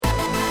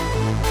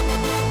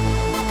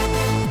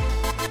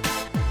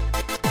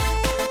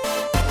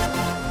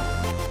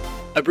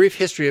A Brief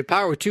History of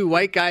Power with two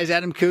white guys,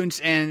 Adam Kuntz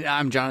and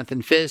I'm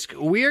Jonathan Fisk.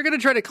 We are going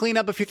to try to clean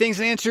up a few things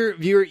and answer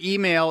viewer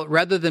email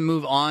rather than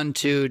move on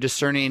to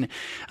discerning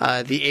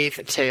the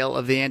eighth tale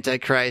of the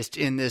Antichrist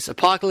in this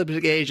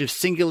apocalyptic age of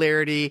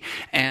singularity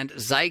and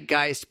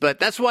zeitgeist. But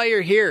that's why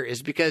you're here,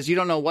 is because you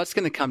don't know what's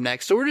going to come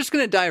next. So we're just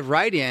going to dive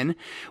right in.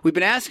 We've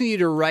been asking you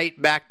to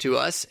write back to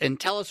us and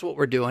tell us what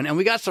we're doing. And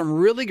we got some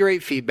really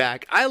great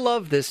feedback. I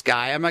love this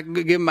guy. I'm not going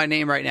to give him my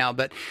name right now,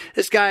 but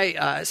this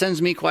guy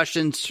sends me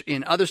questions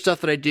in other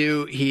stuff that I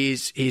do.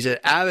 He's an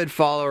avid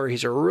follower.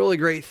 He's a really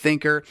great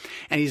thinker,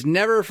 and he's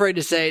never afraid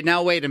to say,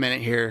 "Now wait a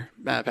minute here,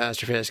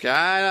 Pastor Fisk.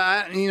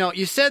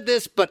 You said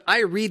this, but I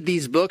read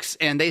these books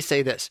and they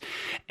say this."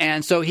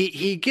 And so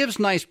he gives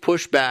nice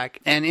pushback,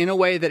 and in a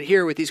way that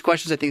here with these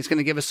questions, I think it's going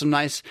to give us some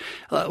nice.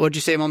 What'd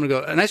you say a moment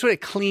ago? A nice way to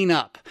clean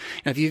up.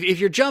 If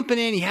you're jumping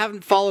in, you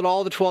haven't followed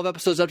all the 12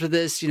 episodes up to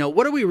this.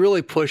 What are we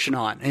really pushing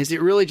on? Is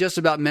it really just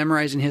about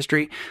memorizing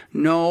history?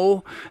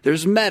 No,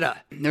 there's meta.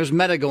 There's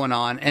meta going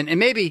on, and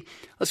maybe.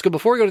 Let's go,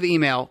 before we go to the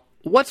email,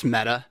 what's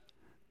meta?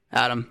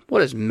 Adam,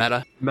 what is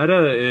meta?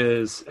 Meta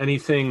is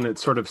anything that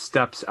sort of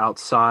steps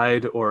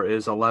outside or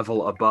is a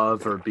level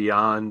above or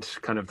beyond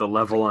kind of the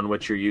level on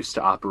which you're used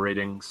to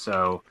operating.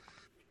 So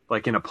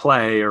like in a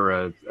play or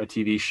a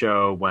TV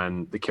show,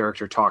 when the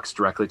character talks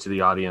directly to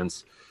the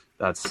audience,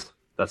 that's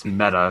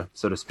meta,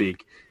 so to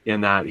speak,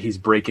 in that he's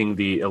breaking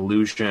the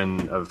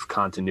illusion of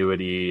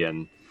continuity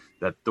and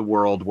that the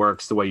world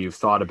works the way you've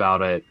thought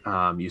about it.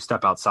 You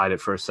step outside it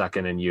for a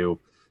second and you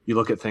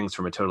look at things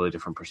from a totally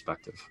different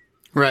perspective.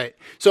 Right.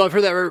 So I've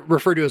heard that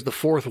referred to as the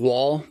fourth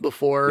wall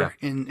before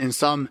in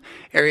some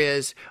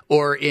areas,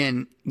 or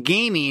in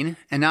gaming.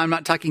 And now I'm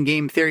not talking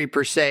game theory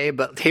per se,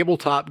 but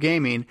tabletop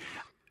gaming.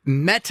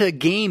 Meta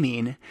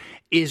gaming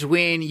is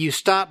when you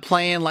stop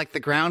playing like the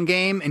ground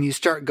game and you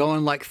start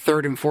going like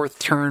third and fourth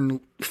turn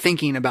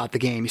thinking about the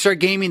game. You start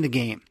gaming the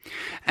game.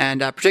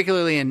 And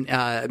particularly in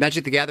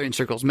Magic the Gathering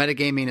circles,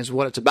 metagaming is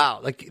what it's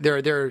about. Like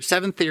there are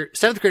seventh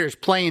graders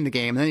playing the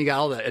game, and then you got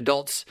all the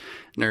adults,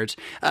 nerds,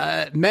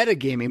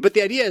 metagaming. But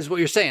the idea is what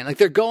you're saying. Like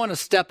they're going a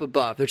step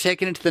above. They're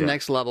taking it to the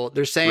next level.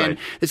 They're saying,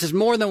 This is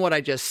more than what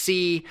I just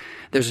see.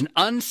 There's an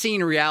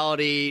unseen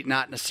reality,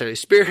 not necessarily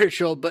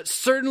spiritual, but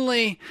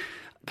certainly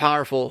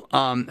powerful,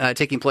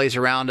 taking place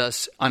around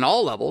us on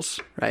all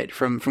levels, right?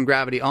 From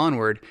gravity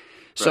onward.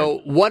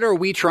 So what are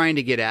we trying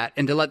to get at?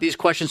 And to let these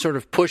questions sort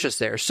of push us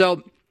there.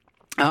 So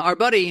our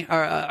buddy,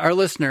 our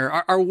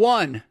listener, our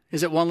one,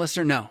 is it one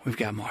listener? No, we've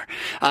got more.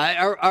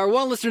 Our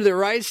one listener that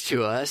writes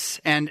to us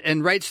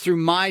and writes through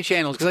my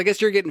channels, because I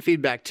guess you're getting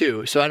feedback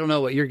too, so I don't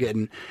know what you're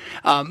getting.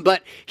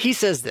 But he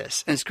says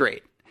this, and it's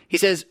great. He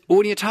says,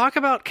 when you talk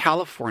about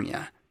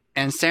California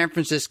and San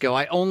Francisco,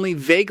 I only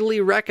vaguely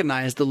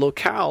recognize the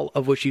locale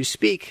of which you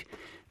speak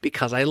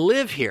because I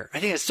live here. I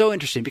think it's so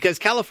interesting because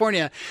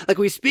California, like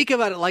we speak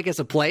about it like it's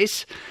a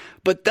place,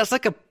 but that's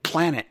like a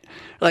planet.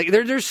 Like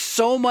there's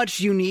so much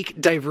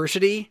unique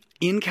diversity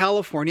in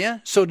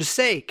California. So to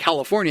say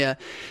California,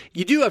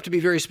 you do have to be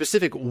very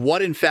specific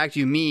what in fact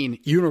you mean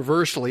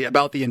universally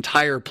about the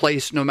entire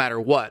place, no matter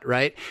what,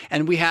 right?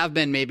 And we have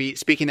been maybe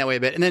speaking that way a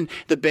bit. And then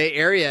the Bay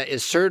Area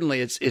is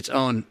certainly its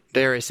own,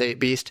 dare I say,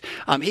 beast.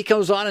 He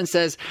goes on and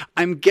says,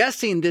 I'm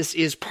guessing this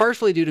is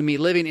partially due to me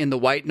living in the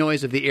white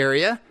noise of the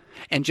area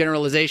and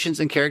generalizations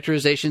and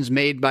characterizations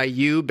made by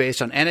you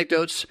based on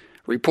anecdotes,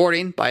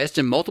 reporting biased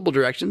in multiple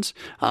directions,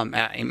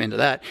 amen to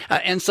that,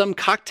 and some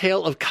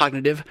cocktail of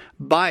cognitive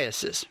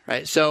biases,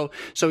 right? So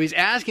he's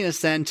asking us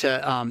then to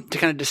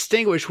kind of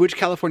distinguish which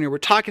California we're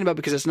talking about,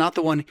 because it's not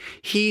the one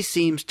he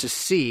seems to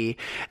see.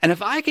 And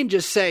if I can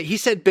just say, he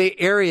said Bay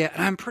Area,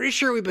 and I'm pretty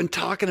sure we've been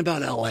talking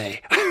about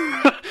L.A.,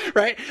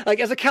 right? Like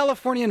as a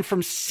Californian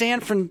from San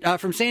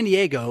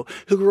Diego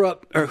who grew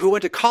up or who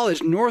went to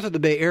college north of the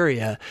Bay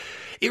Area,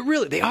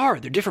 they're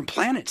different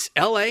planets.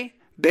 L.A.,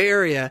 Bay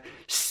Area,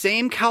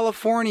 same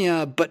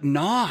California, but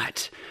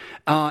not.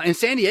 And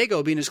San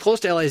Diego being as close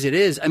to LA as it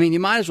is, I mean, you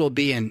might as well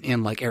be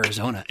in like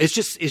Arizona. It's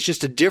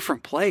just a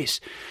different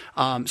place.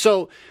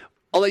 So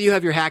I'll let you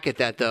have your hack at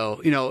that,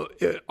 though.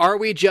 Are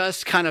we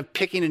just kind of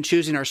picking and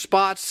choosing our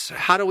spots?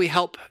 How do we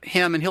help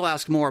him? And he'll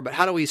ask more, but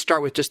how do we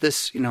start with just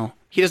this?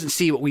 He doesn't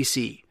see what we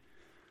see.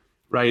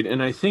 Right.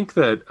 And I think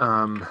that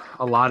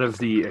a lot of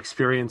the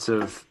experience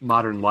of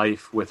modern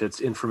life with its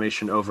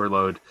information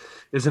overload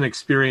is an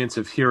experience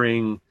of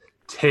hearing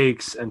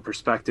takes and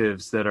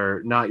perspectives that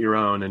are not your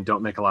own and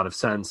don't make a lot of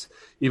sense,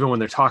 even when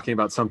they're talking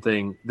about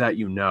something that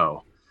you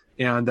know.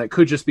 And that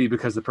could just be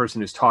because the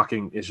person who's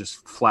talking is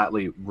just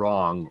flatly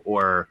wrong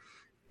or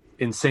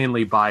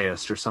insanely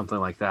biased or something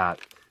like that.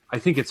 I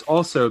think it's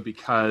also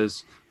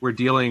because we're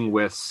dealing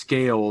with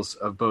scales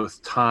of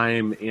both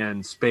time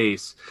and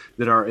space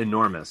that are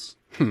enormous.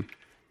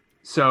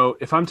 So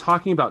if I'm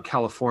talking about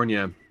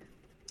California,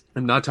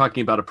 I'm not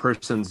talking about a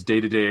person's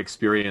day-to-day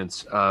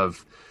experience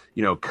of,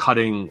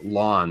 cutting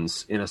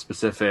lawns in a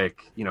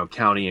specific,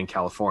 county in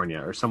California,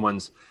 or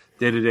someone's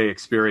day-to-day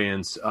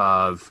experience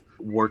of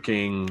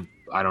working,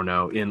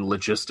 in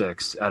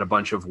logistics at a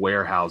bunch of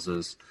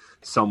warehouses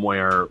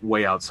somewhere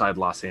way outside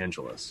Los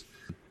Angeles.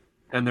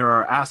 And there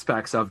are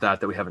aspects of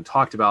that we haven't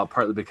talked about,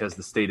 partly because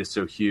the state is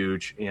so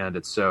huge and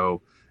it's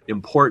so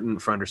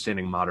important for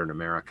understanding modern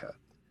America.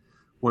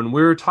 When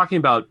we're talking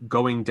about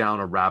going down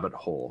a rabbit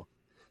hole,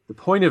 the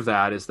point of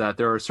that is that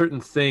there are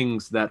certain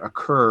things that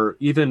occur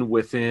even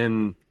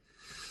within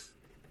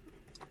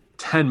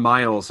 10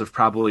 miles of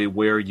probably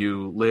where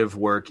you live,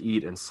 work,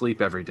 eat, and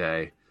sleep every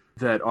day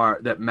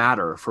that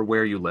matter for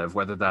where you live,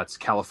 whether that's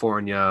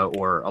California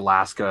or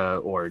Alaska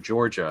or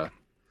Georgia,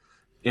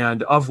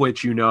 and of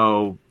which you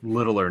know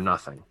little or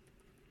nothing.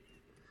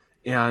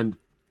 And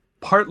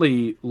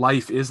partly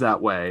life is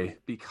that way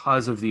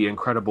because of the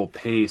incredible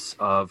pace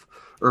of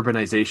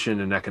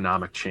urbanization and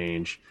economic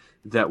change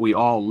that we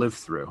all live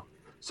through,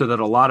 so that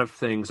a lot of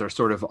things are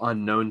sort of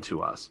unknown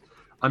to us.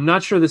 I'm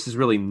not sure this is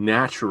really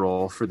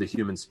natural for the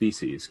human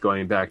species,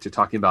 going back to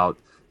talking about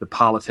the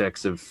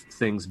politics of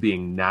things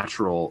being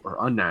natural or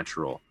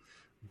unnatural,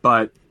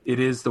 but it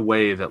is the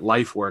way that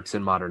life works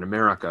in modern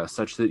America,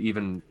 such that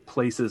even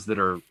places that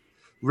are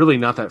really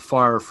not that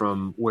far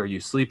from where you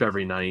sleep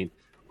every night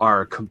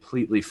are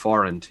completely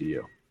foreign to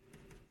you.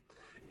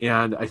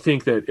 And I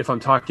think that if I'm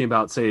talking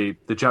about, say,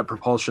 the Jet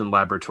Propulsion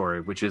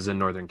Laboratory, which is in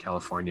Northern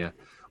California,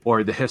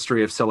 or the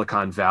history of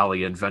Silicon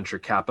Valley and venture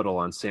capital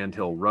on Sand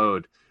Hill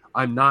Road,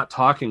 I'm not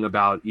talking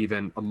about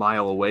even a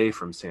mile away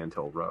from Sand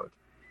Hill Road.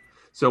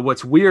 So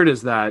what's weird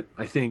is that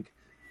I think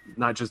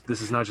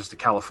this is not just a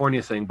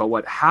California thing, but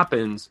what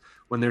happens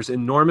when there's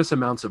enormous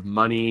amounts of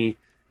money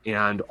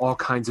and all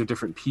kinds of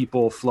different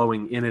people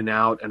flowing in and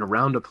out and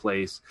around a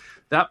place,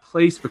 that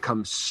place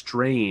becomes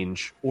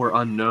strange or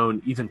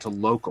unknown even to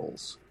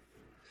locals,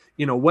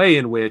 in a way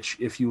in which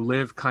if you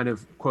live kind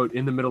of, quote,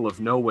 in the middle of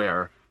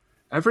nowhere,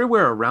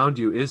 everywhere around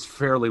you is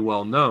fairly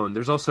well known.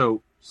 There's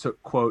also,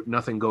 quote,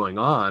 nothing going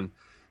on,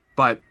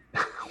 but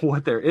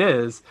what there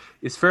is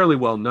fairly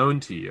well known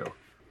to you.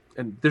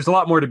 And there's a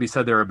lot more to be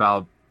said there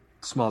about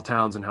small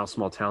towns and how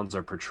small towns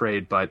are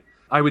portrayed. But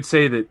I would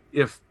say that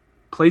if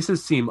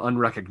places seem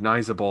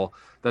unrecognizable,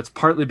 that's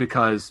partly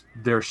because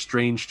they're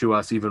strange to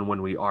us even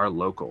when we are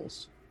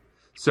locals.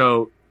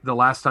 So the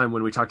last time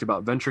when we talked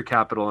about venture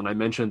capital, and I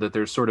mentioned that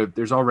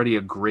there's already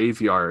a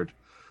graveyard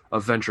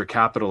of venture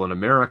capital in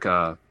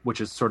America,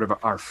 which is sort of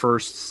our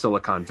first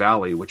Silicon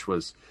Valley, which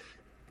was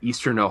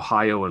Eastern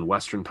Ohio and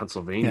Western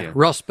Pennsylvania. Yeah,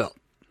 Rust Belt.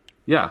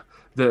 Yeah.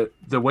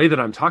 The way that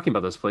I'm talking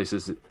about those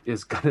places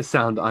is going to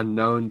sound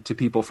unknown to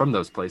people from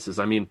those places.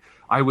 I mean,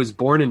 I was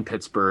born in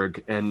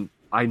Pittsburgh, and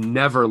I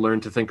never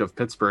learned to think of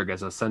Pittsburgh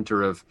as a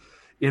center of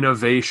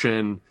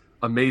innovation,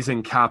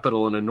 amazing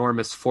capital, and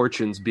enormous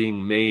fortunes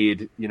being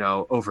made,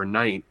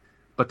 overnight.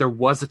 But there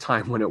was a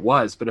time when it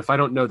was. But if I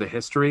don't know the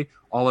history,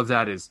 all of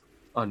that is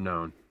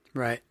unknown.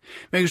 Right.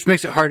 It just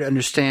makes it hard to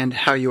understand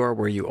how you are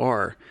where you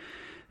are.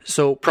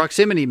 So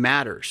proximity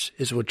matters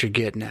is what you're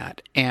getting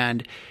at.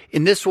 And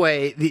in this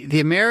way,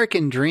 the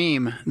American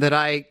dream that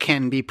I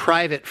can be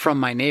private from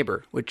my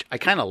neighbor, which I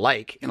kind of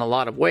like in a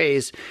lot of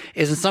ways,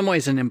 is in some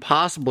ways an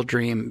impossible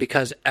dream,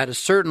 because at a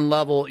certain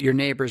level, your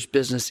neighbor's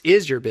business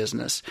is your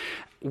business.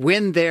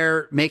 When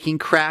they're making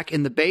crack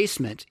in the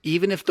basement,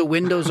 even if the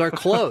windows are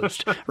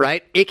closed,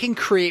 right, it can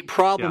create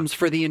problems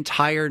for the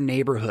entire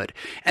neighborhood.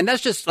 And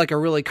that's just like a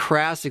really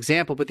crass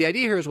example. But the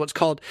idea here is what's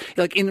called,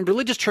 like in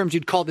religious terms,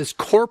 you'd call this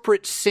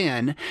corporate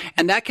sin.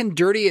 And that can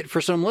dirty it for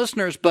some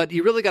listeners, but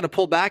you really got to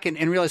pull back and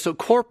realize, so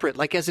corporate,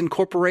 like as in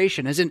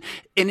corporation, as in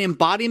an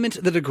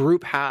embodiment that a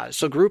group has.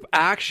 So group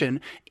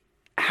action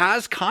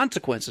has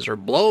consequences or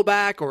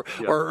blowback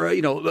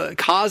or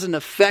cause and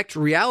effect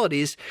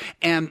realities.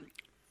 And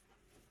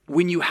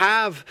when you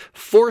have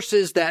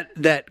forces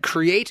that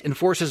create and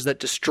forces that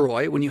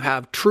destroy, when you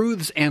have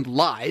truths and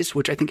lies,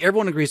 which I think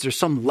everyone agrees there's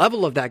some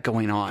level of that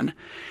going on,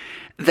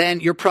 then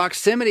your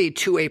proximity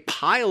to a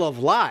pile of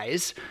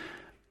lies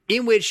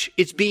in which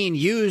it's being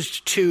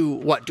used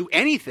to do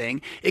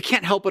anything, it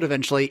can't help but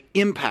eventually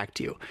impact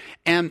you.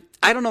 And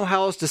I don't know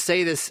how else to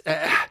say this.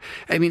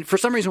 I mean, for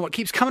some reason, what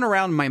keeps coming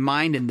around in my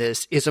mind in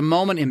this is a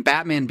moment in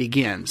Batman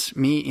Begins.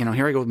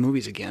 Here I go with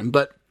movies again,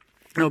 but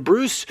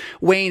Bruce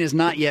Wayne is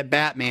not yet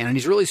Batman, and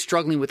he's really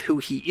struggling with who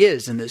he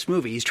is in this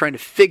movie. He's trying to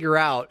figure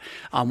out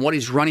what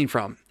he's running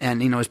from. And,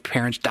 his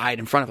parents died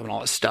in front of him and all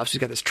this stuff. So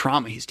he's got this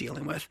trauma he's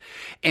dealing with.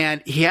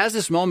 And he has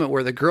this moment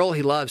where the girl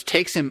he loves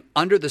takes him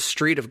under the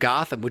street of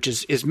Gotham, which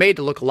is made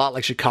to look a lot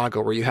like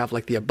Chicago, where you have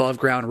like the above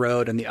ground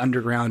road and the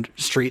underground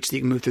streets that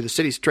you can move through the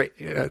city straight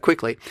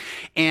quickly.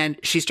 And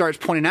she starts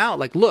pointing out,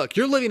 like, look,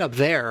 you're living up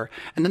there,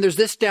 and then there's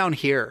this down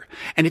here.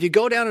 And if you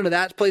go down into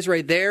that place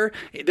right there,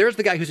 there's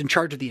the guy who's in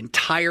charge of the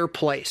entire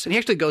place. And he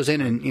actually goes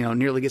in and,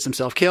 nearly gets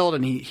himself killed,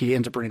 and he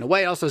ends up running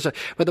away also.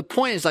 But the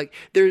point is, like,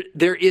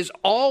 there is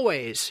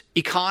always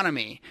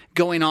economy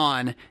going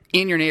on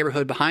in your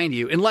neighborhood behind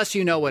you, unless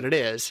you know what it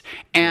is.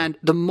 And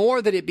the more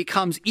that it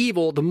becomes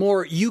evil, the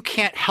more you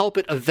can't help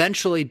it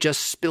eventually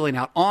just spilling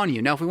out on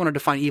you. Now, if we want to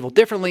define evil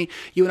differently,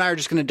 you and I are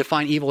just going to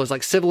define evil as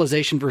like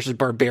civilization versus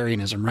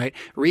barbarianism, right?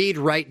 Read,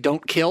 write,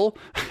 don't kill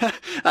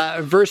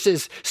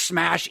versus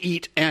smash,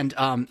 eat, and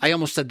I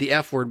almost said the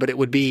F word, but it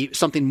would be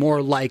something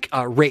more like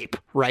rape,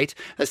 right?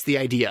 That's the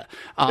idea.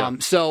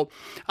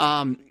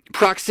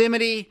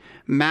 proximity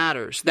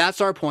matters. That's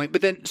our point.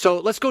 But then, so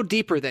let's go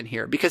deeper then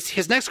here, because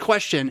his next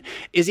question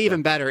is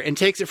even better and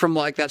takes it from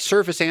like that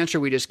surface answer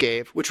we just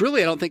gave, which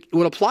really I don't think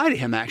would apply to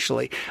him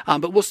actually.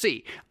 But we'll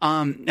see.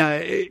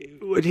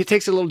 He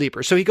takes it a little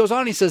deeper. So he goes on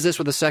and he says this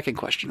with a second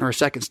question, or a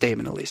second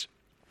statement at least.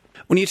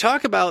 When you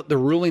talk about the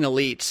ruling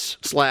elites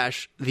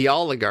 / the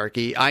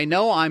oligarchy, I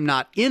know I'm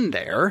not in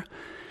there,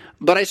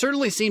 but I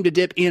certainly seem to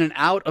dip in and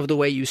out of the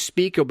way you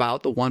speak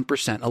about the 1%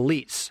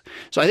 elites.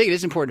 So I think it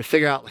is important to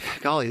figure out,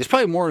 golly, there's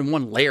probably more than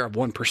one layer of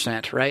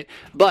 1%, right?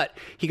 But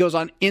he goes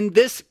on, in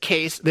this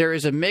case, there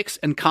is a mix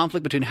and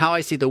conflict between how I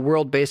see the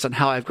world based on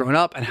how I've grown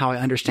up and how I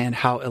understand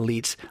how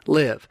elites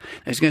live.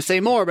 And he's going to say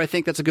more, but I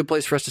think that's a good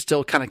place for us to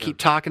still kind of keep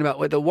talking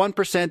about the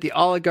 1%, the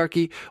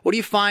oligarchy. What do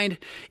you find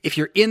if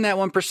you're in that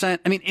 1%?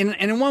 I mean,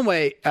 in one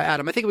way,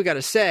 Adam, I think we got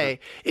to say,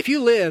 if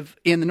you live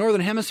in the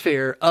northern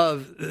hemisphere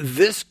of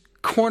this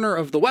corner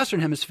of the Western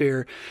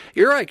Hemisphere,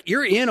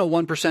 you're in a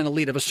 1%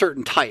 elite of a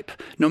certain type,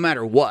 no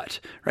matter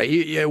what,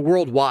 right?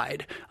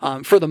 Worldwide,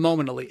 for the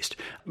moment at least.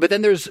 But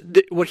then there's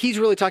what he's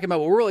really talking about.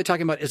 What we're really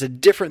talking about is a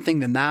different thing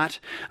than that.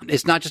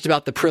 It's not just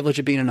about the privilege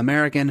of being an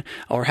American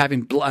or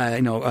having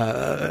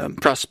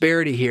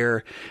prosperity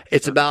here.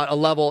 It's about a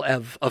level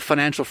of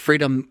financial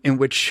freedom in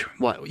which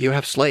you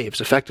have slaves,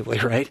 effectively,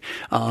 right?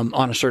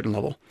 On a certain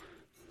level.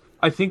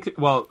 I think,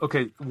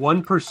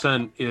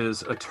 1%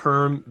 is a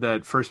term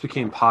that first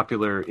became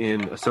popular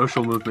in a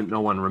social movement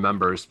no one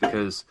remembers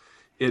because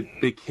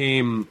it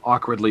became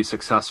awkwardly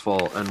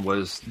successful and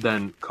was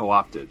then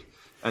co-opted.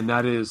 And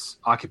that is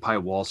Occupy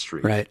Wall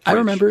Street. Right. I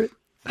remember it.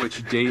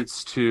 Which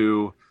dates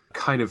to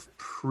kind of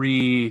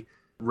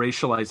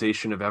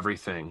pre-racialization of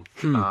everything.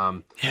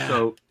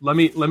 So let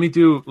me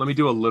do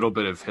a little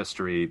bit of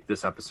history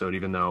this episode,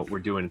 even though we're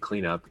doing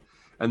cleanup.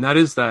 And that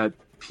is that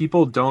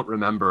people don't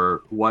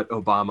remember what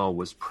Obama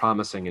was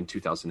promising in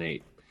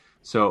 2008.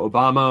 So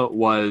Obama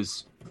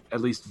was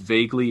at least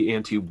vaguely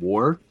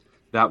anti-war.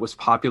 That was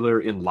popular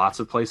in lots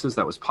of places.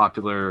 That was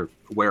popular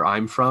where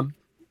I'm from,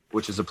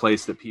 which is a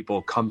place that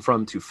people come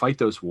from to fight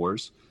those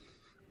wars.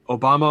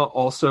 Obama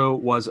also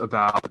was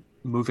about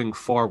moving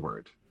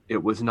forward.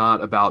 It was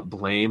not about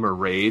blame or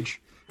rage.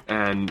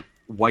 And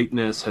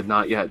whiteness had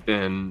not yet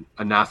been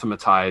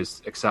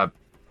anathematized except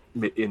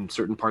in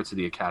certain parts of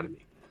the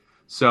academy.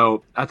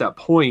 So at that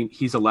point,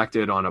 he's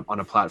elected on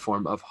a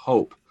platform of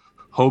hope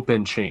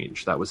and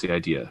change. That was the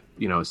idea.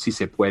 Si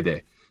se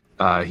puede.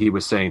 He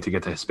was saying to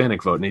get the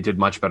Hispanic vote, and he did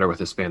much better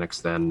with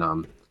Hispanics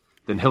than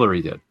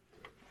Hillary did,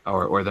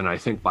 or than I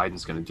think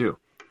Biden's going to do.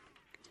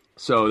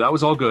 So that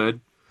was all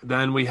good.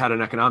 Then we had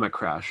an economic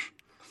crash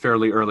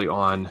fairly early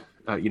on,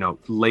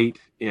 late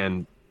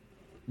in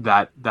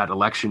that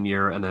election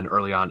year, and then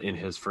early on in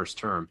his first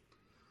term.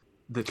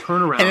 The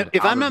turnaround. And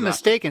if I'm not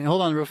mistaken,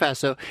 hold on real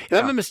fast. So if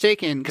I'm not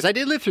mistaken, because I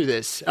did live through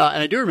this, and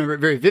I do remember it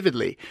very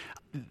vividly,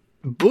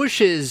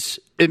 Bush's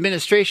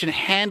administration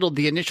handled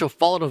the initial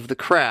fallout of the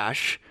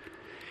crash.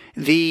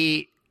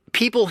 The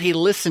people he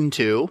listened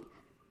to,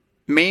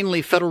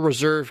 mainly Federal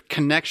Reserve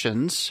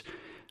connections,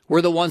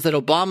 were the ones that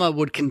Obama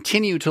would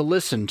continue to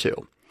listen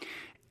to.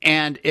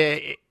 And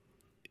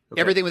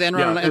everything with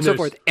Enron and so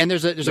forth. And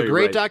there's a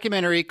great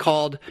documentary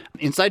called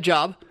Inside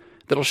Job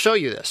that'll show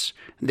you this.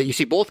 That you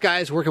see both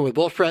guys working with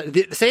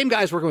the same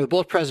guys working with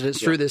both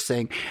presidents through this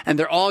thing, and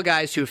they're all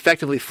guys who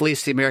effectively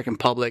fleeced the American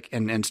public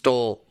and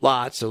stole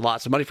lots of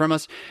money from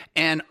us.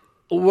 And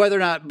whether or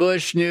not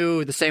Bush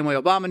knew the same way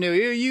Obama knew,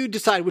 you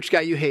decide which guy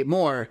you hate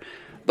more.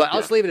 But I'll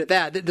just leave it at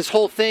that. This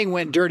whole thing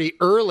went dirty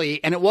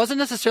early, and it wasn't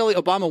necessarily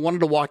Obama wanted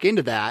to walk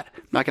into that.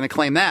 I'm not going to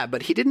claim that,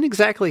 but he didn't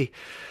exactly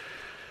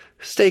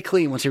stay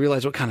clean once he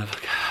realized what kind of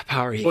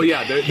power he. Well,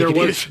 yeah, there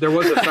was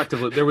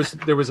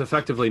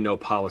effectively no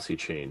policy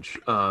change,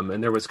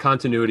 and there was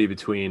continuity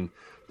between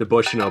the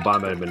Bush and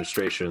Obama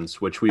administrations,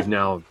 which we've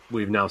now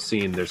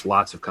seen. There's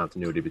lots of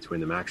continuity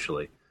between them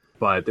actually,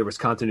 but there was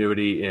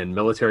continuity in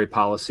military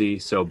policy.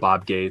 So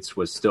Bob Gates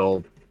was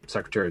still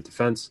Secretary of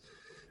Defense,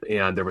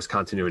 and there was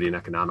continuity in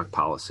economic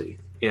policy.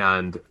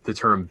 And the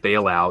term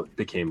bailout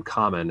became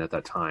common at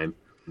that time.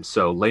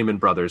 So Lehman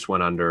Brothers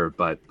went under,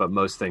 but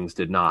most things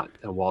did not,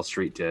 and Wall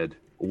Street did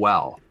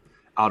well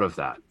out of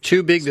that.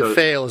 Too big to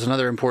fail is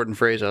another important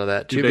phrase out of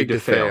that. Too big to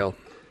fail.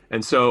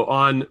 And so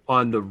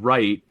on the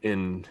right,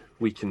 and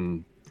we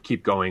can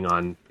keep going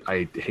on,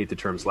 I hate the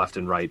terms left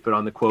and right, but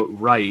on the quote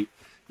right,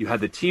 you had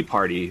the Tea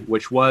Party,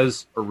 which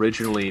was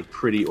originally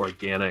pretty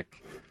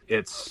organic.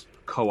 Its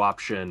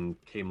co-option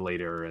came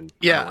later. And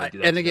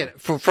again,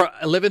 for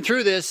living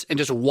through this and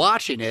just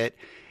watching it,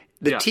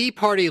 the Tea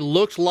Party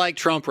looked like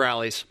Trump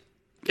rallies.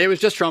 It was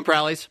just Trump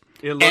rallies.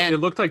 It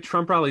looked like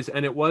Trump rallies,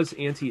 and it was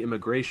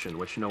anti-immigration,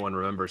 which no one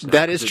remembers now.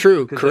 That is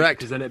true, correct.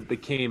 Because then it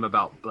became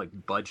about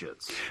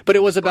budgets. But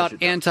it was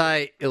about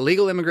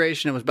anti-illegal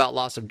immigration. It was about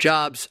loss of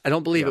jobs. I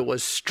don't believe it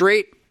was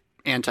straight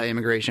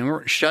anti-immigration. We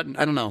weren't shutting.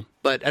 I don't know,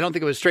 but I don't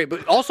think it was straight.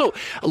 But also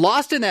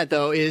lost in that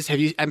though is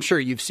I'm sure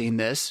you've seen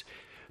this.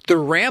 the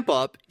ramp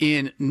up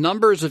in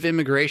numbers of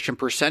immigration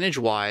percentage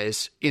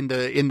wise in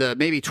the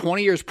maybe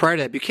 20 years prior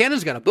to that.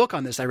 Buchanan's got a book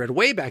on this I read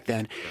way back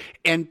then.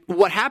 And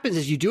what happens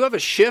is you do have a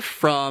shift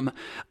from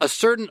a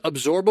certain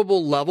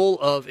absorbable level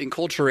of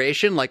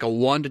enculturation, like a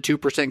 1% to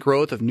 2%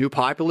 growth of new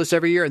populace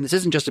every year. And this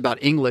isn't just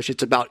about English.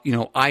 It's about,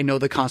 I know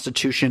the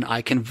Constitution.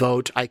 I can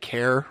vote. I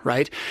care,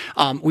 right?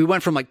 We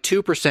went from like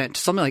 2% to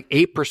something like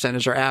 8%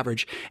 as our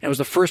average. And it was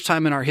the first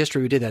time in our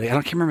history we did that. I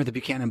can't remember the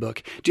Buchanan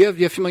book. Do you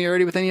have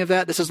familiarity with any of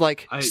that? This is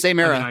like same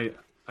era.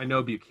 I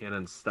know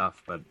Buchanan's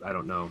stuff, but I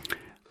don't know.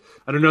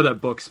 I don't know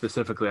that book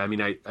specifically. I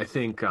mean, I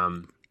think.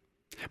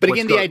 But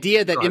again, the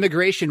idea that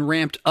immigration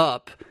ramped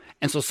up,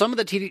 and so some of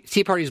the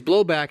Tea Party's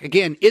blowback,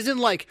 again, isn't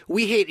like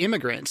we hate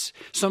immigrants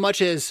so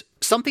much as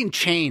something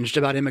changed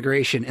about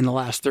immigration in the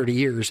last 30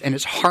 years, and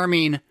it's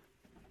harming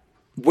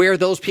where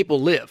those people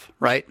live,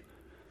 right?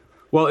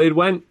 Well, it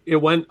went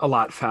a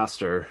lot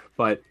faster,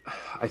 but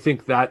I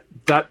think that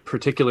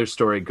particular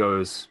story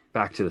goes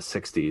back to the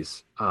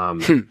 60s.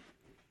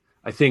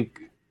 I think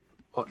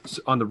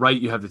on the right,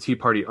 you have the Tea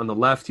Party. On the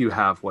left, you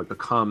have what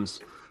becomes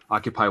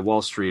Occupy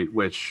Wall Street,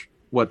 which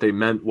what they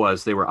meant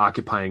was they were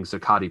occupying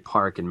Zuccotti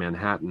Park in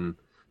Manhattan.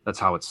 That's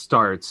how it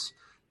starts.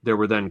 There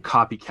were then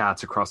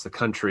copycats across the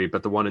country,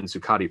 but the one in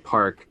Zuccotti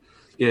Park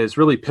is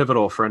really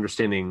pivotal for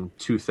understanding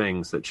two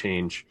things that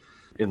change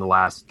in the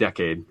last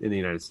decade in the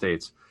United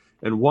States.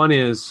 And one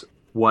is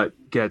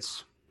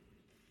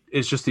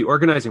is just the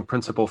organizing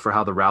principle for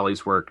how the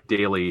rallies work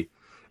daily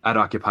at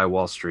Occupy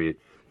Wall Street.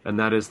 And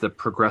that is the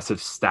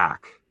progressive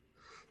stack.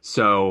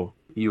 So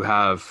you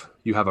have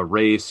a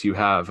race, you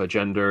have a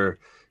gender,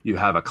 you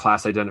have a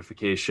class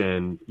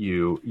identification,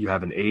 you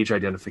have an age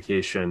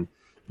identification,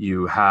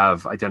 you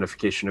have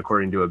identification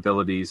according to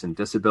abilities and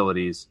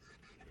disabilities.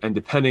 And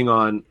depending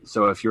on,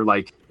 so if you're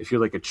like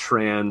a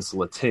trans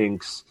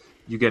Latinx,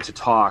 you get to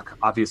talk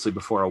obviously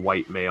before a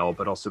white male,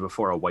 but also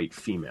before a white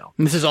female.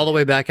 And this is all the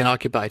way back in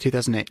Occupy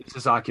 2008. This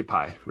is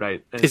Occupy,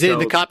 right? And is it in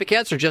the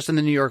copycats or just in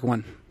the New York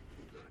one?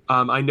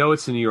 I know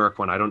it's the New York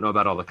one. I don't know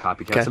about all the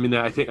copycats. Okay. I mean,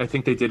 I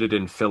think they did it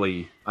in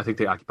Philly. I think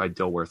they occupied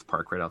Dilworth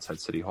Park right outside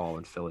City Hall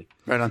in Philly.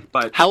 Right on.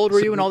 But how old were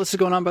you when all this is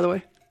going on, by the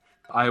way?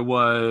 I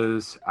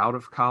was out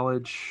of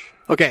college.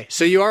 Okay,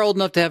 so you are old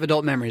enough to have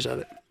adult memories of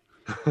it.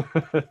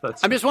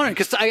 I'm just wondering,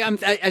 because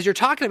as you're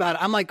talking about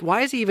it, I'm like,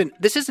 why is he even?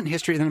 This isn't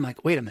history. And then I'm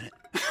like, wait a minute.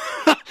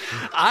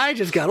 I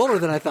just got older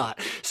than I thought.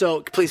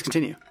 So please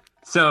continue.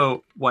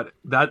 So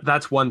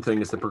that's one thing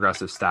is the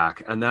progressive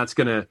stack, and that's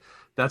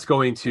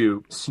going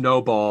to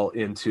snowball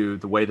into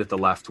the way that the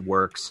left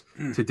works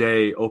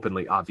today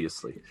openly,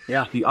 obviously.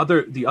 Yeah. The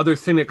other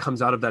thing that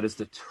comes out of that is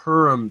the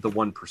term, the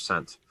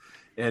 1%.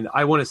 And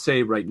I want to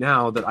say right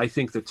now that I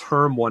think the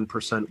term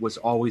 1% was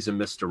always a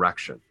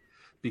misdirection,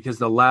 because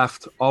the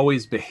left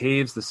always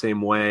behaves the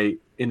same way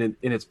in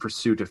its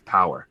pursuit of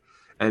power.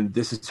 And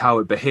this is how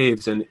it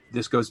behaves. And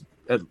this goes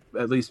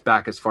at least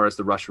back as far as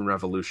the Russian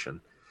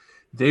Revolution.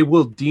 They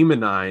will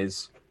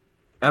demonize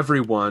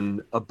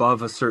everyone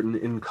above a certain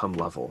income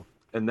level.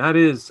 And that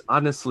is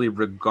honestly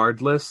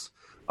regardless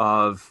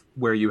of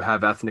where you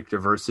have ethnic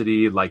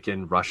diversity, like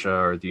in Russia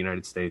or the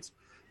United States.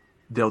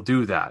 They'll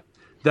do that.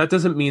 That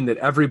doesn't mean that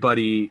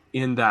everybody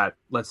in that,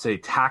 let's say,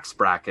 tax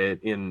bracket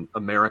in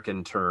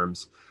American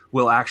terms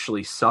will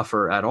actually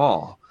suffer at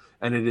all.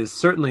 And it is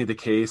certainly the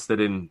case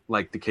that in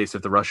like the case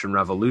of the Russian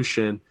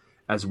Revolution,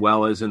 as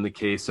well as in the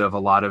case of a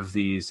lot of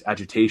these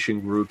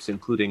agitation groups,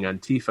 including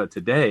Antifa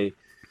today,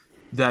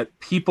 that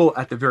people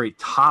at the very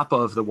top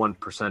of the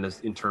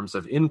 1% in terms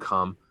of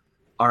income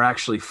are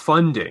actually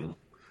funding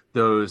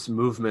those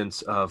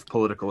movements of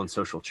political and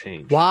social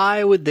change.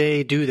 Why would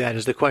they do that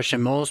is the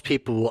question most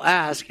people will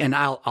ask, and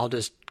I'll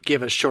just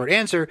give a short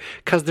answer,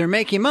 because they're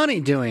making money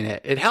doing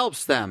it. It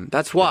helps them.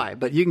 That's why.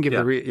 But you can give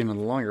the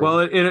longer. Well,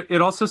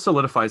 it also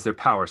solidifies their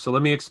power. So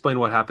let me explain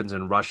what happens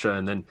in Russia,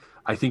 and then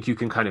I think you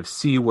can kind of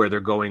see where they're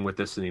going with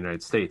this in the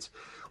United States.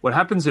 What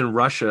happens in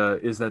Russia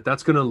is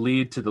that's going to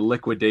lead to the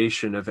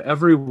liquidation of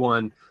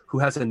everyone who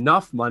has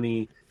enough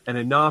money and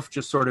enough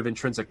just sort of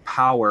intrinsic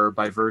power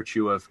by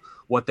virtue of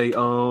what they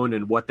own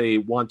and what they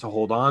want to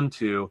hold on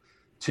to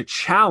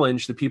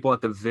challenge the people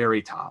at the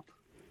very top,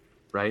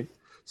 right?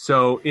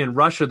 So in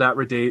Russia, that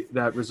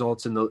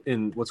results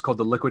in what's called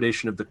the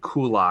liquidation of the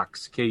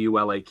kulaks,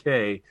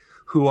 Kulak,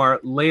 who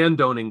are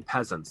landowning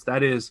peasants.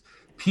 That is,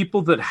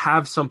 people that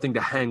have something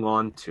to hang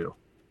on to.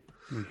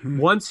 Mm-hmm.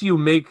 Once you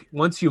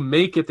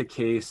make it the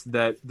case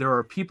that there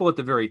are people at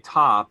the very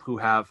top who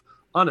have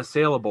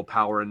unassailable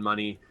power and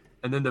money,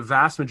 and then the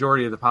vast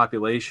majority of the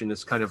population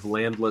is kind of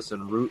landless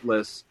and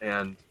rootless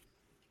and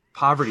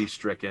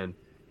poverty-stricken,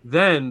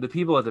 then the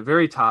people at the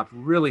very top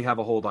really have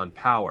a hold on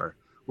power.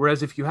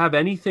 Whereas if you have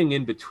anything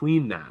in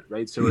between that,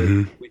 right? So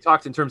we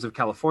talked in terms of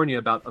California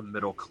about a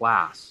middle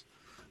class.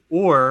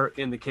 Or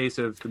in the case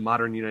of the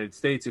modern United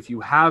States, if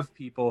you have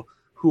people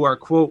who are,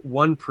 quote,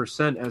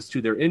 1% as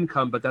to their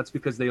income, but that's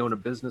because they own a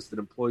business that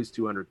employs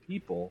 200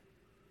 people,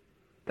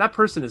 that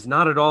person is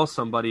not at all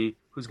somebody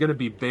who's going to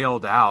be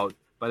bailed out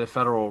by the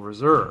Federal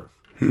Reserve,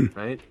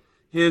 right?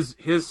 His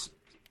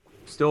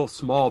still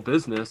small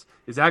business,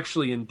 is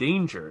actually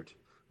endangered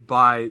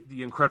by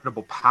the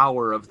incredible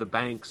power of the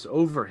banks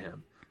over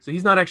him. So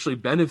he's not actually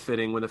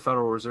benefiting when the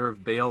Federal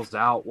Reserve bails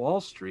out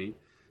Wall Street,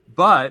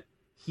 but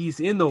he's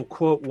in the,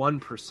 quote,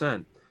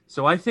 1%.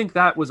 So I think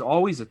that was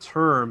always a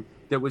term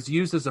that was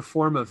used as a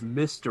form of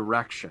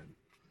misdirection,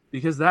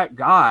 because that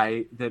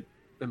guy that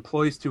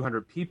employs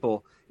 200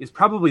 people is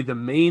probably the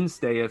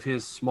mainstay of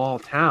his small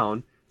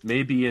town,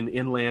 maybe in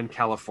inland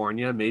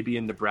California, maybe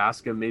in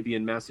Nebraska, maybe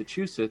in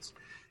Massachusetts.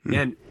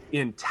 And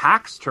in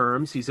tax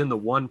terms, he's in the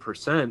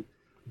 1%,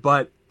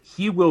 but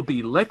he will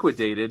be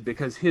liquidated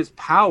because his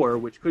power,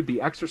 which could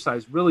be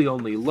exercised really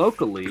only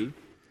locally,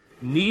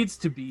 needs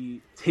to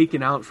be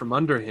taken out from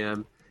under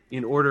him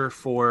in order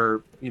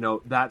for,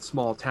 that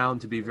small town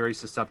to be very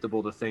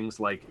susceptible to things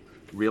like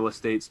real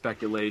estate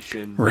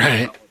speculation,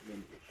 right,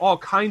 all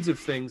kinds of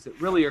things that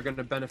really are going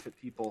to benefit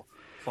people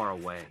far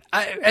away.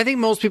 I think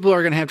most people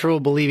are going to have trouble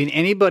believing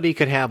anybody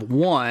could have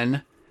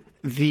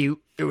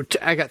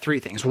I got three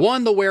things.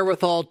 One, the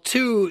wherewithal.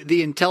 Two,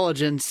 the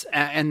intelligence.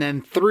 And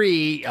then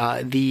three,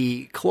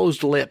 the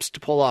closed lips to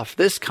pull off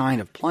this kind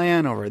of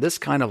plan over this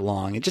kind of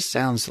long. It just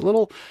sounds a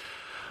little...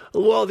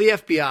 Well, the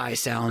FBI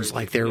sounds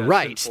like they're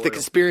right. The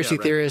conspiracy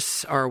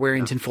theorists are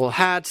wearing tinfoil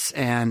hats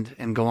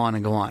and go on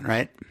and go on,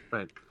 right?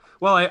 Right.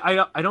 Well,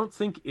 I don't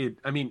think it...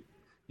 I mean,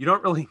 you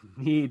don't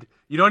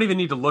even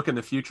need to look in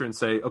the future and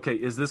say, okay,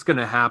 is this going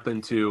to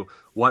happen to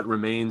what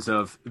remains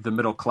of the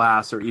middle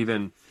class, or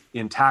even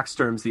in tax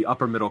terms, the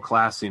upper middle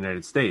class in the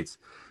United States?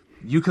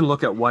 You can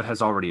look at what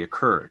has already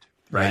occurred,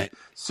 right?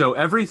 So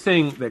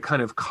everything that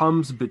kind of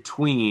comes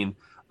between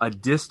a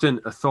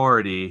distant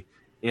authority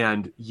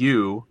and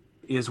you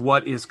is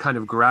what is kind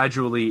of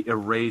gradually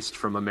erased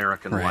from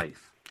American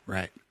life.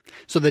 Right.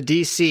 So the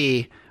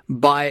DC,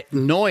 by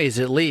noise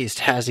at least,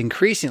 has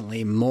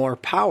increasingly more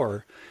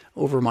power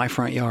over my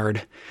front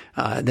yard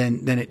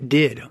than it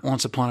did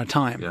once upon a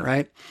time,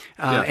 right?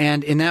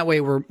 And in that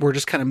way, we're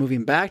just kind of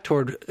moving back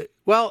toward.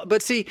 Well,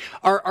 but see,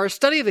 our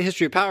study of the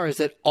history of power is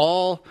that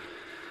all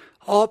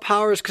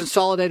powers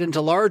consolidate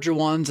into larger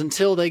ones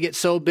until they get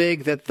so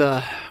big that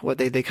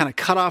they kind of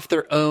cut off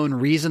their own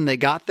reason they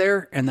got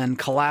there and then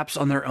collapse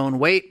on their own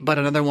weight. But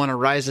another one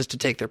arises to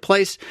take their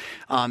place.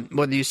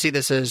 Whether you see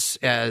this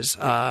as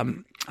now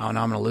I'm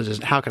going to lose this.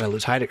 How can I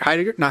lose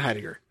Heidegger? Not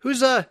Heidegger.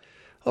 Who's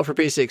for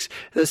Peace sakes,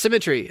 the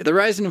symmetry, the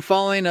rising and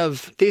falling of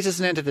thesis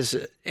and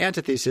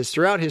antithesis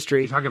throughout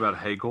history. You're talking about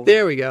Hegel?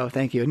 There we go.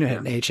 Thank you. I knew it had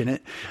an H in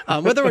it.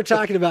 Whether we're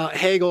talking about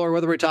Hegel or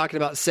whether we're talking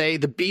about, say,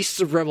 the beasts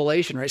of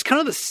Revelation, right? It's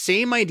kind of the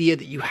same idea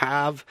that you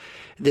have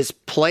this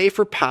play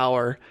for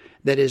power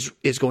that is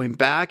going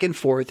back and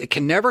forth. It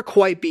can never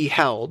quite be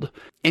held,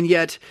 and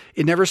yet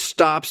it never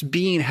stops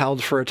being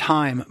held for a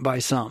time by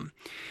some.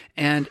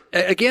 And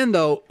again,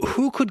 though,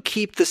 who could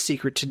keep the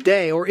secret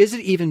today, or is it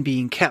even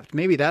being kept?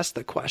 Maybe that's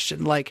the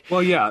question. I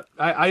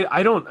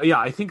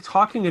think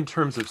talking in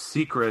terms of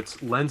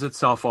secrets lends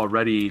itself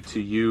already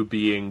to you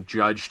being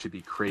judged to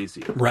be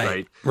crazy,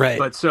 right?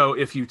 But so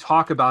if you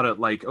talk about it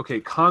like, okay,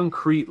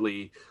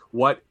 concretely,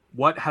 what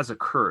has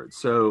occurred?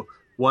 So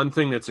one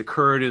thing that's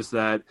occurred is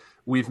that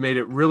we've made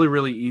it really,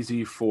 really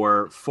easy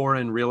for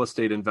foreign real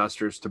estate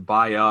investors to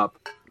buy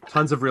up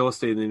tons of real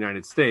estate in the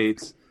United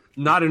States,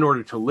 not in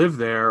order to live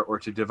there or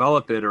to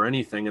develop it or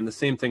anything. And the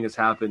same thing has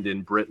happened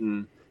in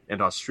Britain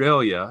and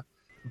Australia,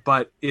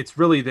 but it's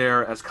really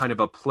there as kind of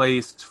a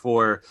place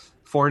for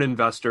foreign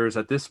investors,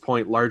 at this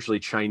point largely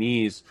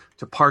Chinese,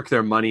 to park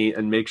their money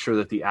and make sure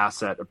that the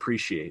asset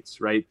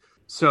appreciates, right?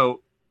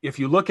 So if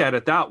you look at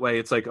it that way,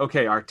 it's like,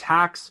 okay, our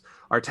tax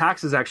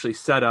is actually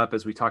set up,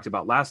 as we talked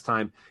about last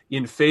time,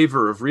 in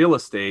favor of real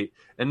estate,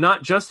 and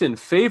not just in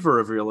favor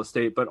of real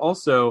estate, but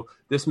also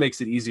this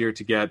makes it easier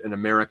to get an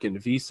American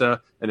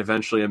visa and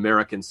eventually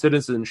American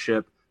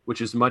citizenship,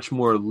 which is much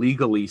more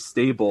legally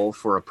stable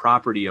for a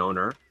property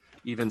owner,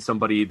 even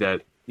somebody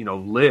that,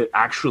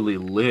 actually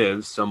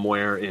lives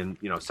somewhere in,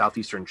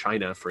 southeastern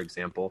China, for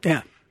example.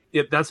 Yeah.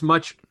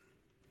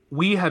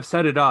 We have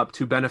set it up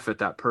to benefit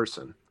that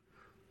person.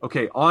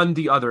 Okay, on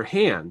the other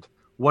hand,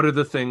 what are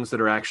the things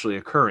that are actually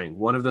occurring?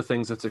 One of the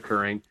things that's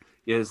occurring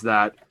is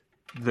that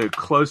the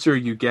closer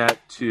you get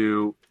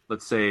to,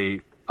 let's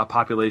say, a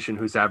population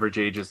whose average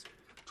age is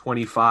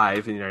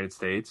 25 in the United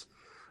States,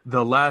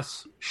 the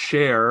less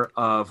share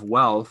of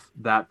wealth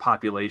that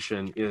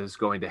population is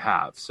going to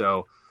have.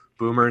 So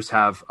boomers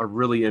have a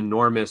really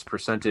enormous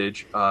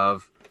percentage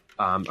of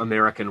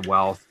American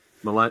wealth.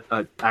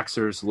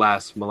 Xers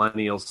less,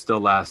 millennials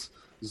still less,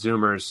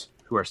 Zoomers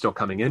who are still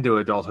coming into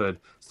adulthood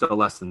still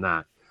less than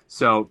that.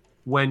 So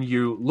when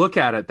you look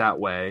at it that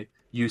way,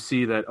 you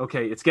see that,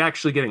 okay, it's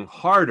actually getting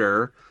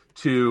harder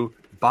to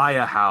buy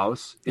a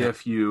house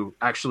if you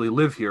actually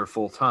live here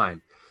full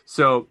time.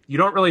 So you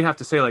don't really have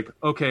to say like,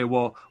 okay,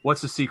 well,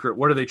 what's the secret?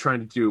 What are they trying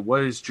to do?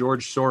 What is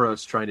George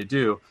Soros trying to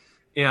do?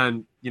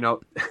 And,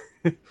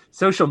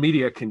 social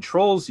media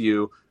controls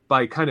you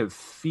by kind of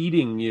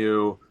feeding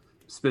you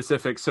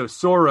specific. So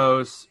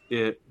Soros,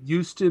 it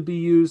used to be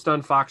used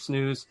on Fox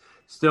News.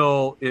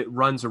 Still, it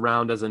runs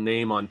around as a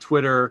name on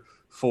Twitter.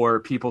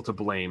 for people to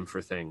blame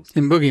for things.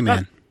 And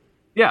boogeyman.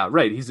 Yeah,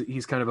 right.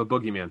 He's kind of a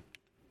boogeyman.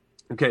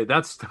 Okay,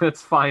 that's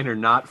fine or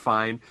not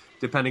fine,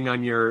 depending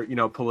on your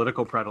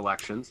political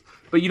predilections.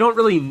 But you don't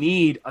really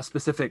need a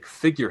specific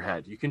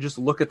figurehead. You can just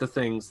look at the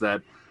things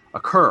that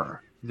occur,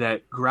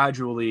 that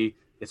gradually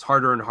it's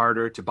harder and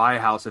harder to buy a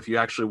house if you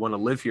actually want to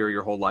live here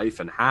your whole life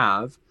and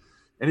have.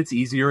 And it's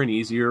easier and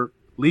easier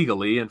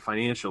legally and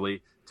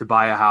financially to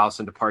buy a house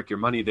and to park your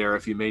money there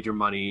if you made your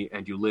money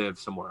and you live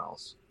somewhere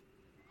else.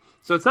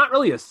 So it's not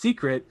really a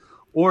secret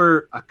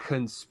or a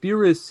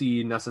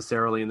conspiracy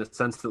necessarily, in the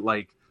sense that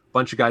like a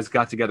bunch of guys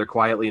got together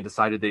quietly and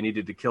decided they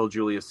needed to kill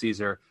Julius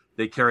Caesar.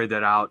 They carried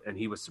that out and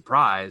he was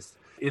surprised.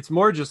 It's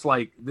more just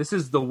like, this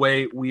is the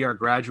way we are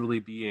gradually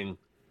being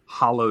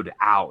hollowed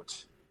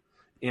out.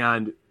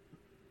 And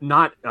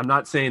I'm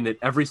not saying that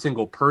every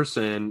single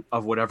person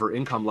of whatever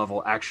income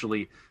level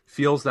actually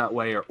feels that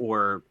way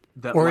or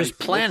is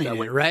planning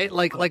it, right?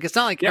 Like it's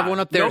not like everyone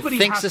up there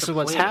thinks this is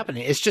what's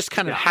happening. It's just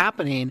kind of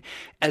happening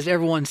as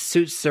everyone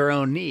suits their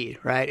own need,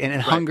 right?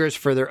 And hungers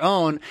for their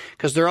own,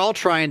 because they're all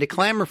trying to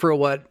clamor for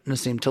what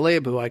Nassim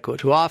Taleb, who I quote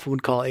too often,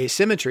 would call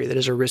asymmetry, that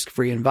is a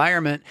risk-free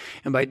environment.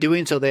 And by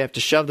doing so, they have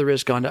to shove the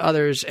risk onto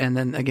others. And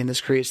then again,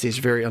 this creates these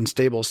very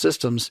unstable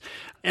systems.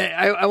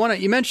 I want to,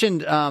 you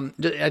mentioned,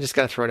 I just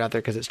got to throw it out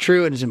there because it's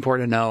true and it's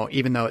important to know,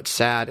 even though it's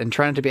sad, and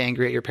try not to be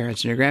angry at your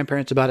parents and your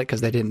grandparents about it because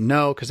they didn't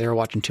know, because they were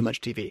watching too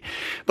much TV.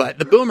 But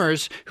the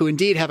boomers, who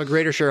indeed have a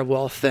greater share of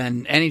wealth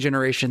than any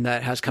generation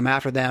that has come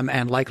after them,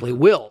 and likely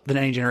will than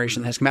any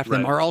generation that has come after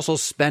them, are also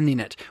spending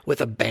it with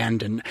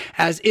abandon,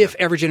 as if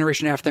every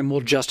generation after them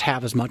will just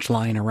have as much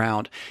lying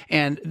around.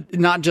 And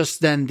not just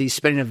then the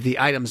spending of the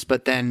items,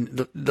 but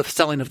then the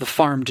selling of the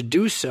farm to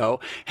do so.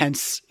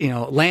 Hence,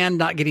 land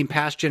not getting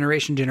passed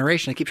generation to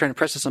generation. I keep trying to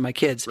press this on my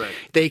kids. Right.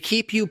 They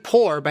keep you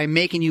poor by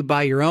making you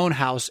buy your own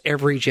house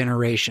every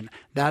generation.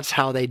 That's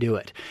how they do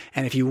it.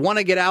 And if you want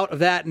to get out of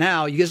that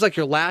now, you guys like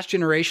your last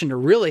generation to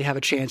really have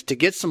a chance to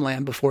get some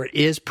land before it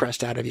is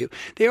pressed out of you.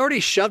 They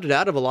already shoved it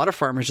out of a lot of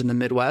farmers in the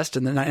Midwest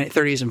in the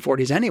 30s and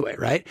 40s anyway,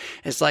 right?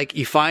 It's like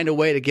you find a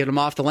way to get them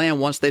off the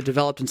land once they've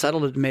developed and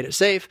settled it and made it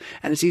safe,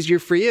 and it's easier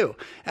for you.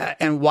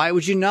 And why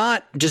would you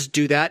not just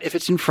do that if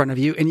it's in front of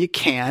you and you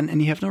can,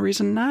 and you have no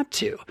reason not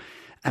to?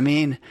 I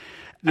mean...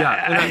 Yeah,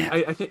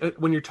 and I think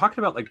when you're talking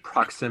about like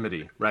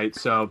proximity, right?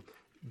 So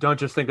don't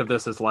just think of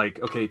this as like,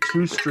 okay,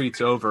 2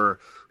 streets over,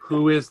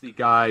 who is the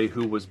guy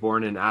who was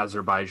born in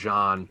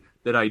Azerbaijan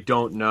that I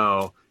don't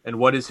know, and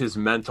what is his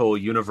mental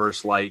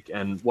universe like,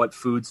 and what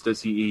foods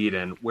does he eat,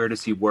 and where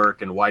does he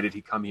work, and why did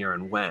he come here,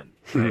 and when,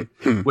 right?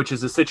 Which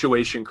is a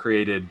situation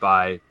created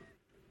by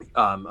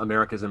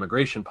America's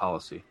immigration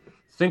policy.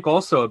 Think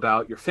also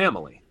about your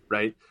family,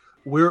 right?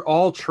 We're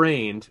all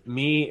trained,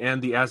 me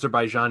and the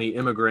Azerbaijani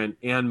immigrant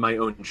and my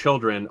own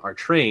children are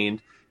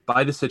trained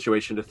by the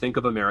situation to think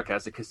of America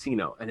as a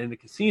casino. And in a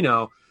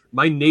casino,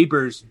 my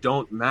neighbors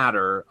don't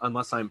matter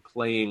unless I'm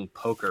playing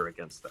poker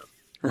against them.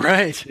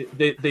 Right.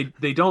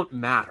 They don't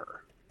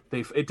matter.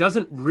 It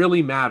doesn't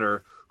really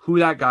matter who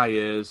that guy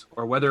is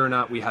or whether or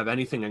not we have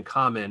anything in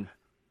common.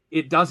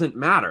 It doesn't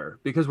matter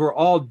because we're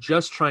all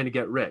just trying to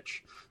get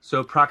rich.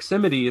 So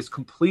proximity is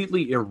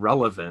completely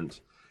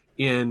irrelevant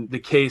in the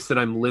case that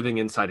I'm living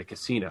inside a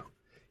casino.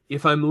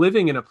 If I'm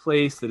living in a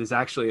place that is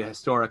actually a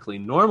historically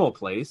normal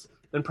place,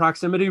 then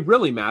proximity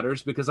really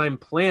matters because I'm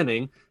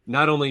planning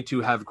not only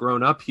to have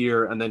grown up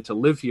here and then to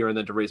live here and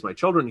then to raise my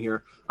children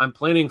here, I'm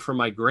planning for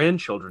my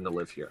grandchildren to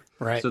live here.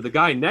 Right. So the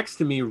guy next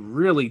to me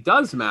really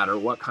does matter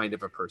what kind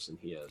of a person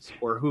he is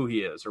or who he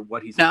is or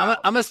what he's about.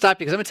 I'm going to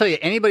stop you because I'm going to tell you,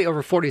 anybody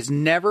over 40 has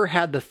never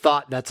had the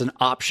thought that's an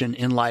option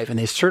in life, and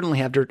they certainly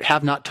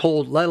have not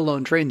told, let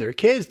alone trained their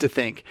kids to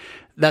think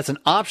that's an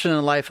option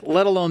in life,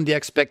 let alone the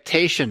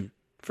expectation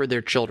for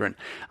their children.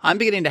 I'm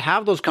beginning to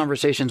have those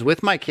conversations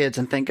with my kids,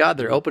 and thank God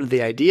they're open to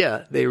the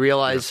idea. They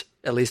realize,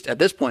 at least at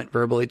this point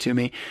verbally to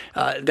me,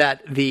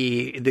 that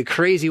the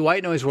crazy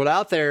white noise world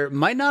out there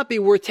might not be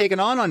worth taking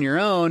on your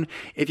own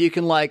if you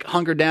can like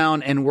hunker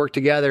down and work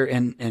together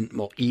and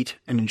well, eat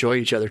and enjoy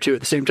each other too at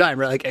the same time,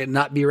 right? Like, and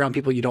not be around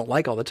people you don't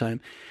like all the time.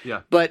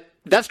 Yeah. But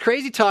that's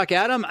crazy talk,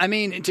 Adam. I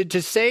mean,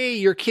 to say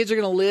your kids are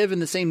going to live in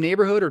the same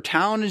neighborhood or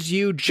town as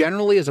you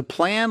generally as a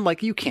plan,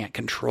 like you can't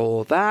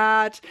control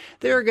that.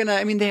 They're going to,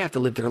 I mean, they have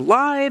to live their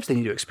lives. They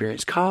need to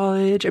experience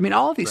college. I mean,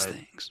 all of these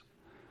things.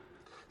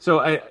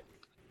 So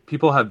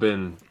people have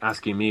been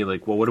asking me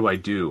like, well, what do I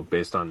do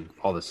based on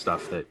all this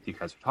stuff that you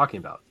guys are talking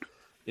about?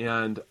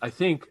 And I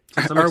think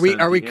to some extent,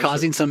 are we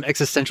causing some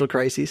existential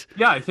crises?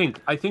 Yeah, I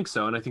think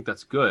so, and I think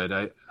that's good.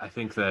 I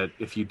think that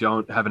if you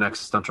don't have an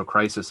existential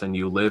crisis and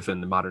you live in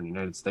the modern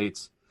United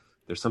States,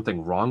 there's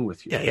something wrong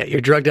with you. Yeah,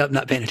 you're drugged up,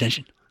 not paying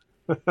attention.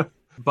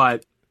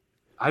 But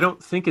I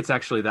don't think it's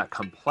actually that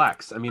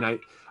complex. I mean,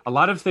 a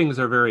lot of things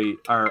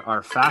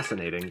are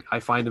fascinating. I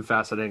find them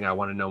fascinating. I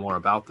want to know more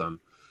about them.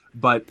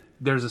 But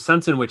there's a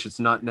sense in which it's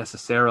not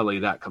necessarily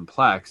that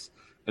complex.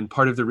 And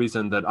part of the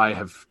reason that I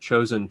have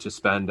chosen to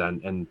spend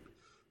and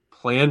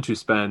plan to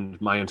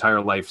spend my entire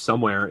life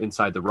somewhere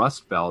inside the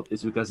Rust Belt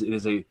is because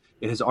it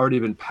has already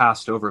been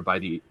passed over by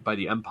the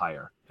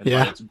empire and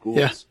by its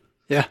ghouls.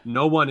 Yeah.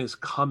 No one is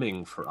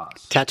coming for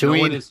us.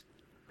 Tatooine.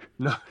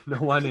 No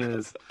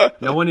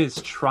one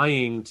is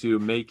trying to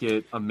make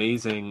it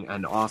amazing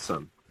and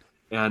awesome.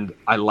 And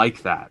I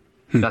like that.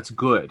 That's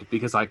good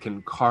because I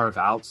can carve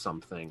out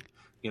something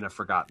in a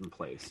forgotten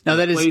place. Now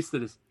that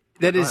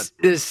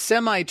is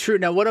semi-true.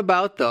 Now, what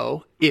about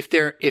though if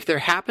there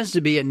happens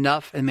to be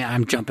enough? I mean,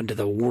 I'm jumping to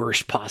the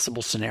worst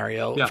possible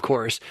scenario, of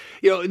course.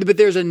 But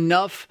there's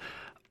enough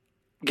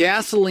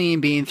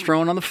gasoline being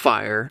thrown on the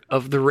fire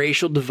of the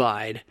racial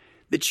divide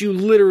that you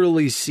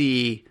literally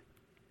see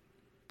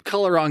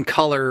color on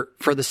color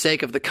for the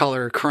sake of the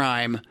color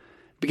crime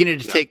beginning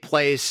to take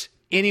place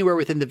anywhere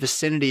within the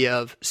vicinity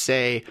of,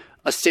 say,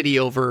 a city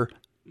over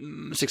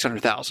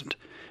 600,000.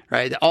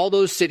 Right, all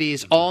those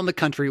cities, all in the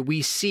country,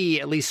 we see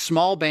at least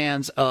small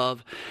bands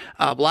of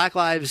black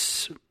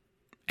lives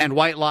and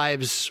white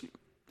lives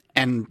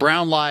and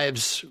brown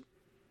lives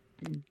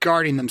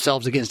guarding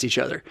themselves against each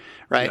other.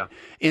 Right,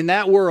 in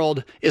that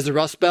world, is the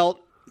Rust Belt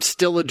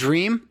still a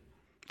dream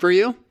for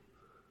you?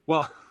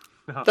 Well,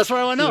 no. That's what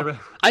I want to know.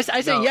 I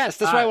say yes.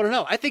 That's what I want to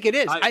know. I think it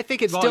is. I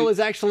think it still is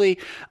actually.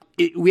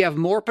 We have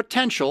more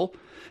potential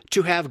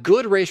to have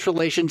good race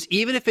relations,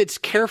 even if it's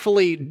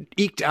carefully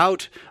eked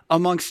out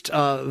amongst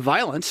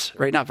violence,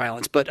 right? Not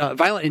violence, but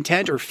violent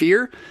intent or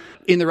fear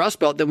in the Rust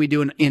Belt than we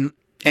do in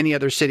any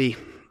other city,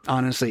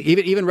 honestly.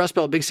 Even Rust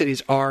Belt big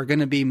cities are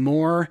going to be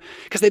more,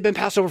 because they've been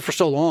passed over for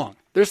so long.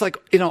 There's like,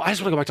 I just want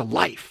to go back to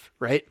life,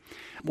 right?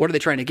 What are they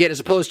trying to get? As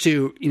opposed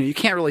to, you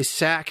can't really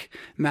sack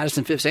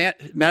Madison Fifth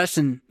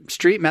Avenue,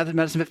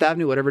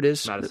 whatever it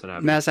is. Madison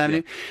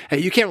Avenue. Yeah.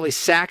 You can't really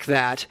sack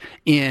that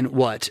in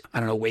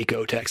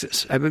Waco,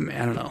 Texas. I don't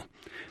know.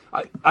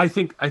 I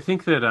think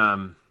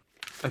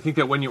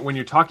that when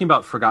you're talking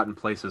about forgotten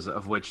places,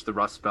 of which the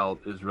Rust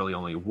Belt is really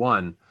only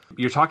one,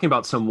 you're talking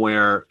about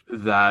somewhere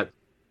that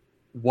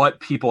what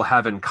people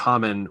have in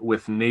common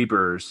with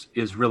neighbors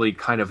is really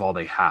kind of all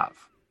they have.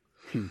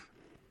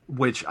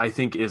 Which I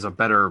think is a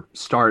better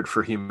start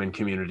for human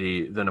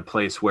community than a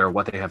place where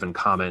what they have in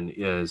common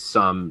is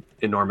some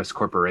enormous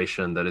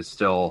corporation that is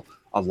still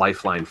a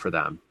lifeline for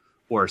them,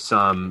 or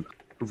some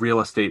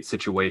real estate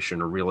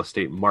situation or real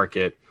estate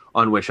market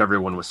on which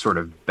everyone was sort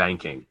of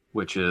banking,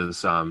 which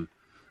is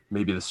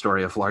maybe the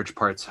story of large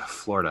parts of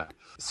Florida.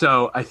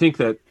 So I think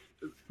that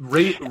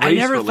I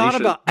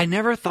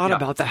never thought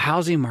about the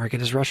housing market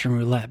as Russian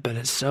roulette, but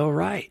it's so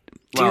right.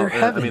 Dear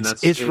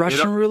heavens, it's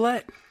Russian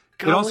roulette.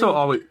 It also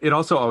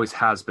always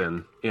has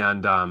been,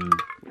 and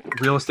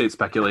real estate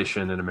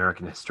speculation in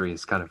American history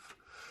is kind of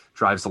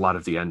drives a lot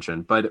of the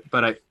engine. But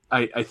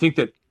I think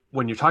that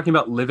when you're talking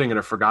about living in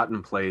a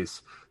forgotten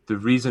place, the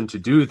reason to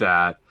do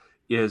that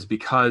is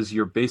because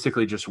you're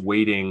basically just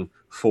waiting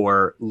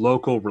for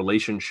local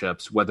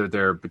relationships, whether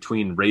they're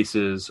between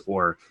races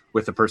or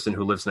with the person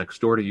who lives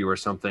next door to you or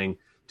something,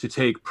 to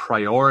take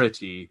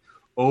priority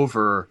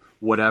over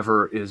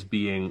whatever is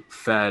being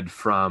fed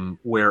from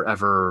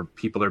wherever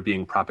people are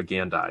being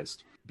propagandized,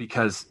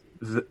 because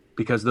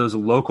those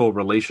local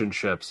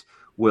relationships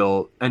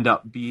will end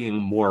up being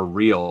more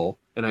real.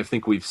 And I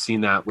think we've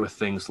seen that with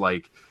things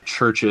like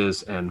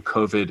churches and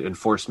COVID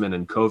enforcement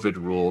and COVID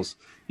rules,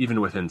 even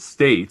within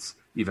states,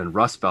 even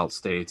Rust Belt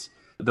states.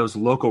 Those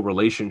local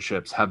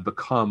relationships have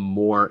become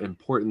more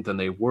important than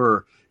they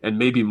were, and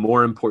maybe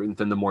more important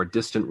than the more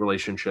distant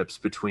relationships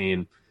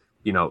between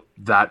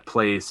that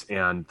place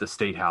and the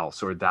State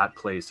House, or that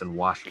place in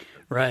Washington.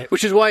 Right.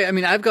 Which is why,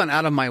 I've gone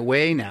out of my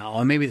way now,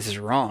 and maybe this is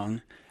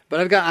wrong, but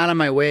I've gone out of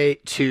my way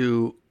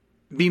to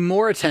be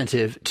more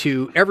attentive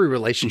to every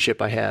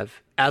relationship I have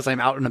as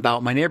I'm out and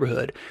about my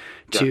neighborhood,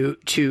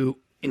 to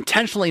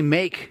intentionally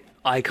make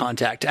eye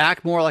contact, to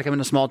act more like I'm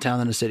in a small town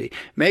than a city,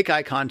 make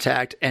eye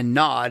contact and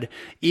nod,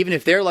 even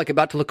if they're like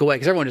about to look away,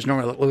 because everyone just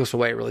normally looks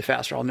away really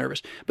fast. They're all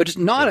nervous, but just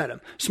nod at them,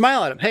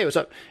 smile at them. Hey, what's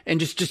up? And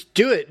just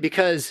do it,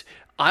 because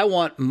I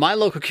want my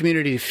local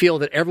community to feel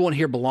that everyone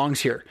here belongs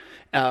here,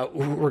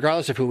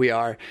 regardless of who we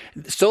are,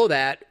 so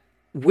that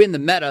when the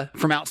meta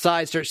from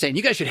outside starts saying,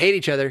 you guys should hate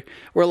each other,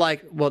 we're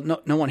like, well,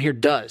 no one here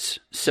does.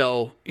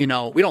 So, we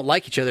don't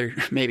like each other,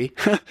 maybe,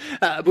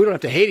 but we don't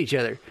have to hate each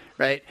other,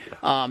 right?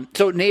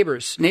 So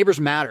neighbors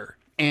matter.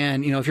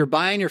 And, if you're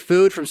buying your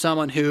food from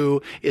someone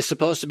who is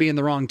supposed to be in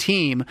the wrong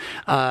team,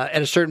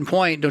 at a certain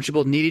point, don't you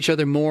both need each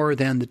other more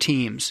than the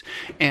teams?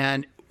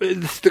 And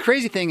the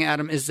crazy thing,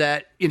 Adam, is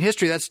that in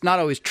history, that's not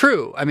always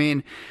true.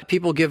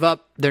 People give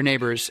up their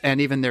neighbors and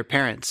even their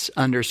parents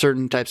under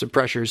certain types of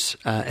pressures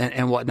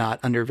and whatnot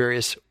under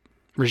various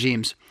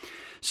regimes.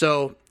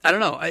 So I don't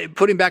know.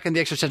 Putting back in the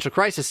existential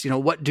crisis,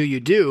 what do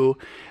you do?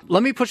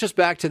 Let me push us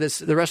back to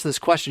the rest of this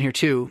question here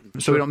too,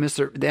 so we don't miss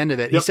the end of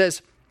it. Yep. He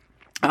says,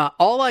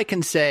 all that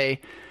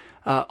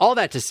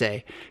to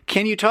say,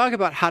 can you talk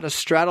about how to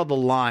straddle the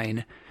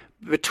line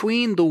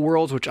between the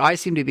worlds which I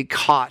seem to be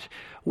caught,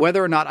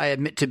 whether or not I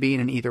admit to being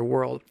in either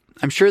world?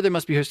 I'm sure there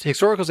must be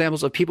historical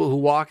examples of people who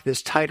walk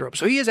this tightrope.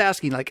 So he is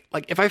asking, like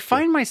if I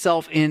find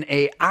myself in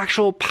a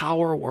actual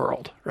power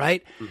world,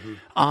 right?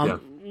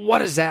 what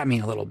does that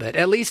mean a little bit?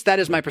 At least that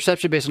is my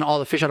perception based on all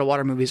the fish out of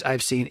water movies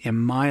I've seen in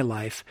my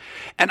life.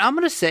 And I'm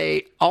going to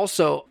say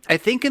also, I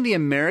think in the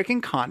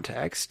American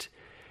context,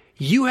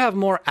 you have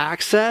more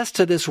access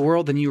to this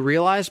world than you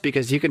realize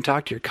because you can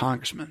talk to your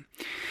congressman.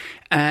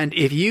 And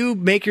if you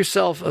make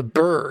yourself a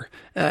burr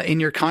in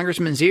your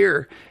congressman's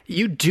ear,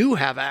 you do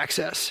have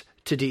access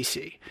to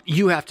DC.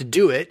 You have to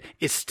do it.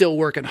 It's still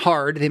working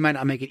hard. They might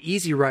not make it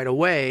easy right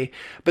away,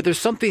 but there's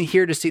something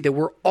here to see that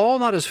we're all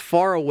not as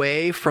far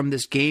away from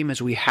this game as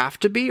we have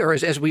to be, or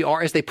as we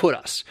are, as they put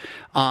us.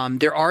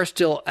 There are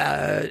still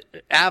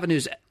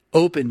avenues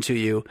open to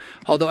you,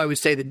 although I would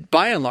say that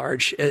by and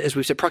large, as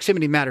we've said,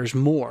 proximity matters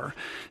more.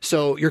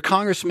 So your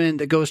congressman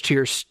that goes to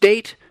your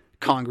state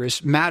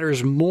Congress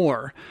matters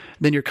more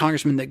than your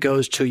congressman that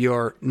goes to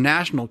your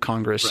national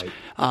Congress.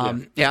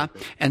 Right. Yeah.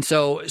 And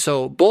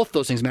so both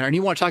those things matter. And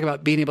you want to talk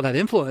about being able to have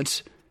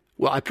influence.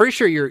 Well, I'm pretty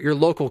sure your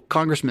local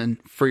congressman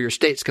for your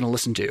state's going to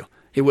listen to you.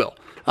 He will.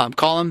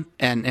 Call him.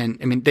 And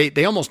I mean,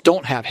 they almost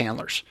don't have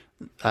handlers.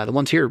 The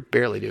ones here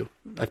barely do.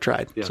 I've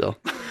tried. Yeah. So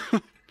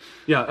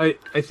yeah,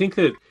 I think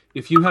that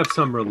if you have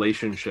some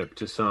relationship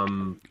to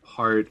some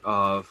part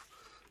of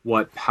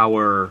what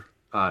power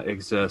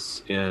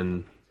exists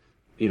in,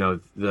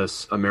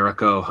 this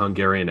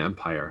Americo-Hungarian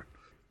Empire,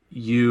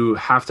 you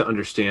have to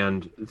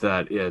understand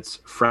that it's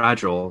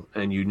fragile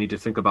and you need to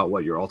think about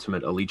what your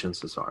ultimate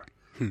allegiances are.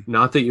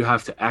 Not that you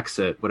have to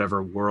exit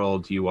whatever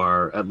world you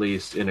are, at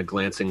least in a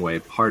glancing way,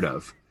 part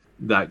of.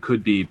 That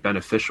could be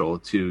beneficial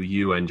to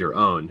you and your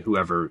own,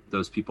 whoever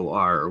those people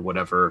are, or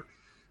whatever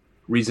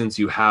reasons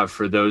you have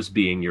for those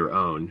being your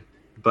own.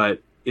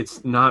 But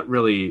it's not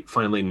really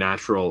finally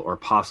natural or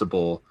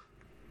possible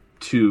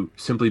to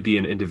simply be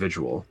an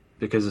individual,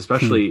 because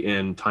especially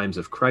in times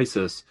of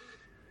crisis,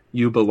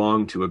 you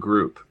belong to a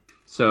group.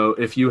 So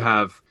if you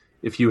have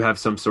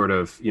some sort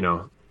of,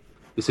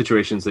 the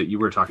situations that you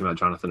were talking about,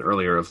 Jonathan,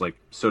 earlier, of like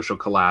social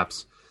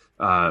collapse,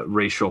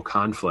 racial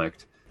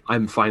conflict,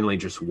 I'm finally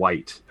just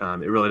white.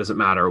 It really doesn't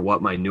matter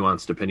what my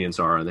nuanced opinions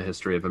are on the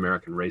history of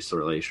American race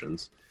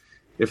relations.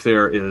 If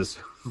there is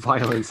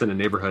violence in a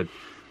neighborhood,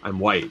 I'm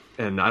white,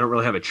 and I don't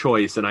really have a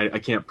choice, and I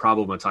can't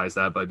problematize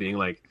that by being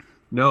like,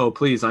 no,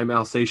 please, I'm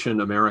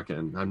Alsatian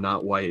American. I'm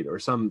not white, or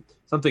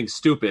something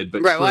stupid,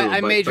 but right. true. Well, I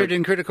majored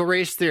in critical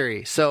race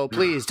theory, so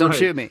please don't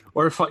shoot me.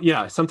 Or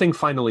something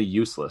finally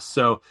useless.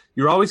 So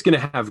you're always going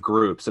to have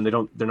groups, and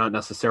they're not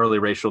necessarily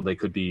racial. They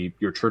could be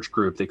your church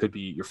group, they could be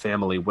your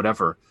family,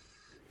 whatever.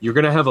 You're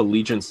going to have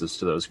allegiances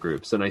to those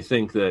groups, and I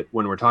think that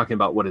when we're talking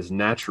about what is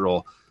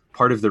natural,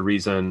 part of the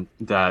reason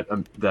that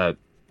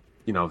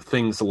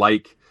things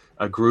like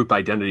a group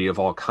identity of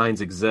all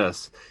kinds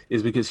exists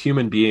is because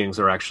human beings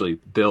are actually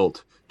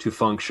built to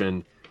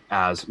function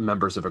as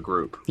members of a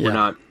group.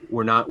 Yeah.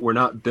 We're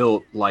not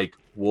built like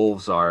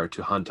wolves are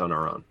to hunt on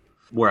our own.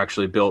 We're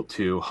actually built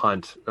to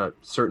hunt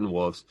certain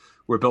wolves.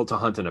 We're built to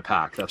hunt in a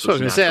pack. That's what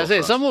I was going to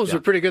say. Some wolves are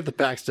pretty good at the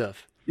pack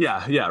stuff.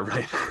 Yeah,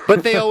 right.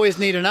 But they always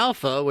need an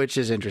alpha, which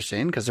is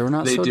interesting because we're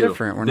not so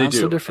different. We're not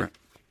so different.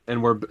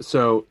 And we're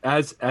so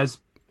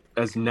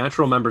as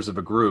natural members of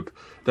a group,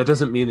 that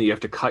doesn't mean that you have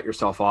to cut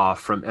yourself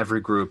off from every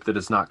group that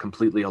is not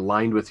completely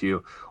aligned with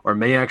you or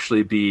may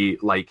actually be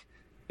like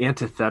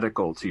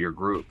antithetical to your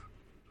group.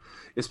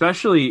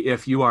 Especially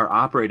if you are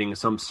operating in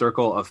some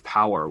circle of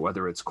power,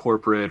 whether it's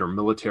corporate or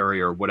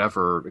military or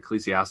whatever,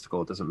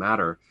 ecclesiastical, it doesn't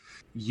matter.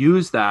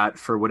 Use that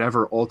for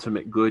whatever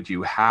ultimate good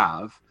you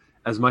have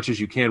as much as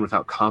you can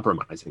without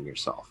compromising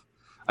yourself.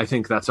 I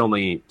think that's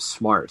only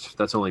smart.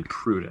 That's only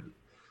prudent.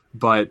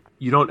 But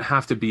you don't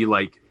have to be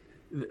like,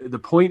 the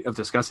point of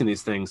discussing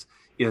these things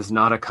is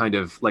not a kind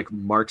of like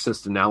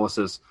Marxist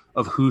analysis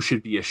of who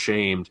should be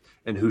ashamed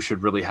and who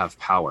should really have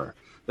power.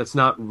 That's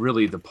not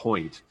really the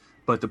point.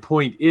 But the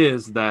point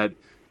is that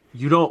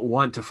you don't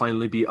want to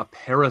finally be a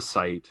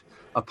parasite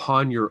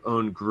upon your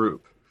own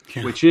group,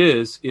 which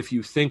is, if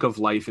you think of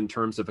life in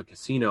terms of a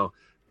casino,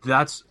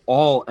 that's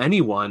all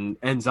anyone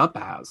ends up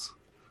as.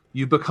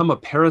 You become a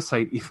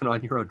parasite even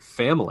on your own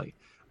family,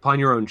 upon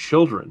your own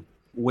children,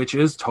 which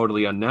is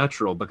totally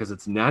unnatural because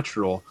it's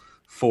natural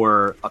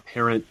for a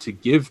parent to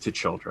give to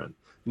children,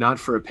 not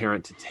for a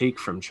parent to take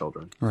from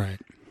children. Right.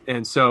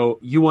 And so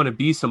you want to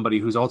be somebody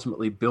who's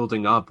ultimately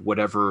building up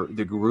whatever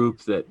the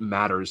group that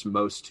matters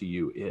most to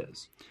you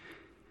is.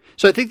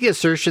 So I think the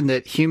assertion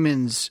that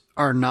humans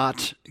are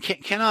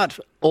cannot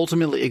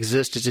ultimately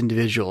exist as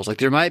individuals, like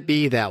there might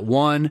be that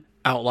one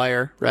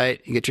outlier, right?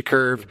 You get your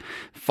curve.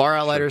 Far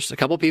outliers, a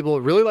couple of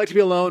people really like to be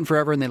alone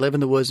forever, and they live in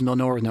the woods in the middle of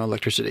nowhere with no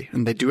electricity.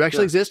 And they do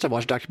actually exist. I've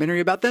watched a documentary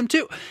about them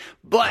too.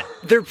 But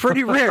they're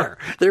pretty rare.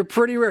 They're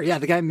pretty rare. Yeah,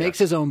 the guy makes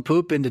his own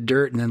poop into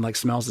dirt and then like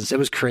smells it. It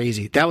was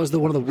crazy. That was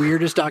one of the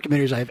weirdest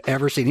documentaries I've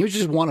ever seen. He was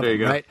just one of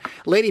them, right?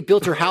 Lady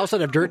built her house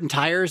out of dirt and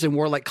tires and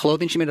wore like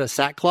clothing she made out of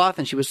sackcloth,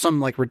 and she was some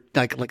like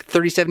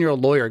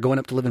 37-year-old lawyer going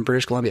up to live in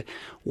British Columbia.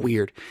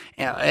 Weird.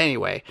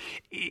 Anyway,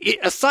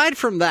 aside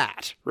from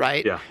that,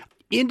 right? Yeah.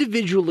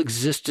 Individual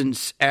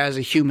existence as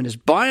a human is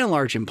by and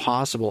large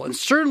impossible, and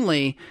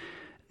certainly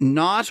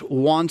not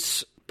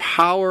once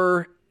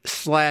power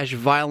slash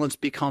violence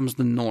becomes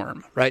the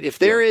norm, right? If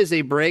there is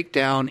a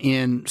breakdown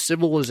in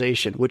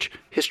civilization, which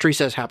history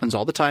says happens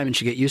all the time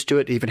and you get used to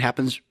it, it even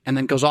happens and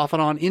then goes off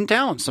and on in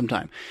town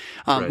sometime.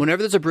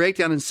 Whenever there's a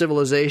breakdown in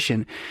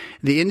civilization,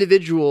 the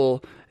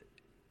individual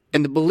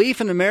and the belief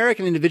in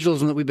American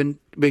individualism that we've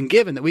been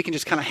given, that we can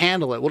just kind of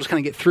handle it, we'll just kind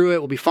of get through it,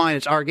 we'll be fine,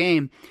 it's our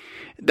game,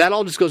 that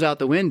all just goes out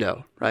the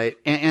window, right?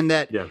 And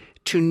that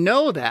to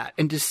know that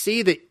and to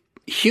see that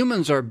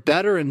humans are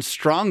better and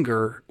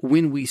stronger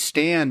when we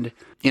stand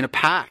in a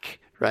pack,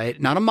 right?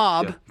 Not a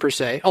mob per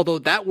se, although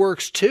that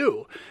works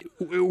too.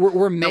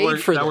 We're made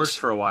for this. That works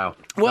for a while.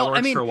 Well, I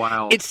mean,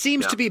 it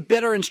seems to be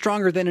better and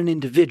stronger than an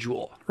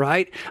individual,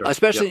 right? Sure.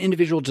 Especially an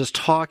individual just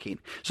talking.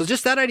 So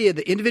just that idea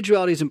that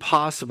individuality is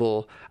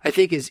impossible, I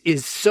think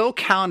is so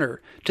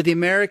counter to the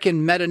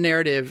American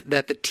meta-narrative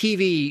that the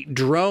TV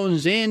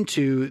drones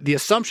into the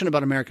assumption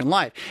about American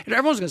life. And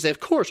everyone's going to say,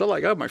 of course,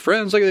 I have my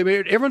friends.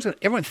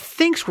 Everyone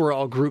thinks we're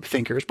all group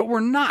thinkers, but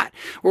we're not.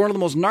 We're one of the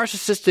most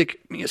narcissistic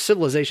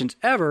civilizations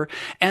ever.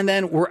 And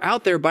then we're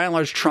out there, by and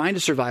large, trying to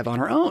survive on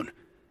our own.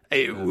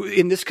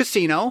 In this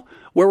casino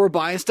where we're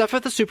buying stuff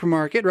at the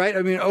supermarket, right?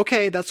 I mean,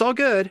 okay, that's all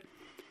good.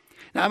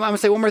 Now, I'm going to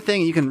say one more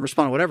thing. You can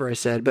respond to whatever I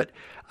said, but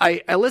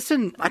I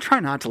try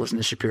not to listen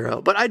to Shapiro,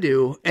 but I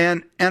do.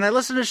 And I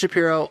listen to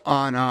Shapiro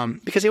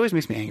on, because he always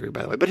makes me angry,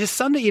 by the way, but his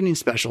Sunday evening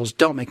specials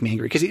don't make me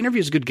angry because he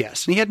interviews good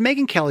guests. And he had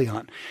Megyn Kelly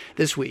on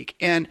this week.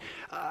 And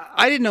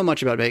I didn't know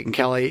much about Megyn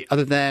Kelly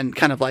other than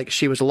kind of like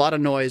she was a lot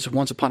of noise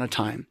once upon a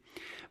time.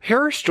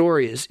 Her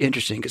story is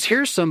interesting because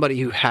here's somebody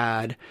who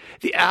had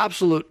the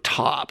absolute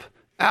top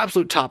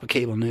of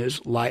cable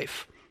news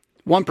life.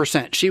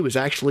 1%. She was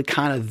actually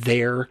kind of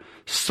there,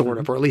 sort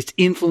of, or at least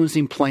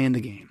influencing, playing the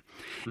game.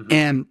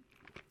 And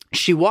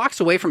she walks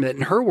away from it,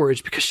 in her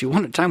words, because she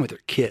wanted time with her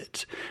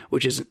kids,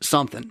 which isn't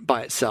something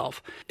by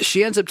itself.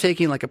 She ends up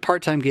taking like a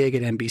part-time gig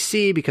at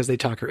NBC because they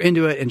talk her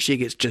into it, and she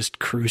gets just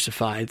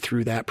crucified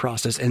through that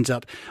process, ends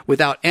up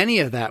without any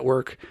of that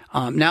work.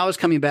 Now is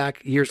coming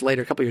back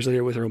a couple years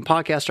later with her own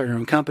podcast, starting her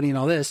own company and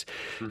all this.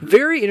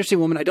 Very interesting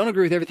woman. I don't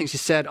agree with everything she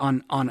said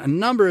on a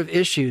number of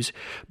issues,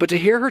 but to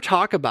hear her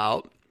talk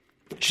about,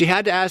 she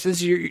had to ask,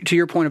 this is to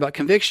your point about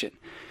conviction,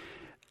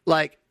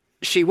 like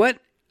she went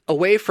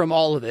away from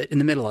all of it in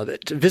the middle of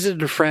it,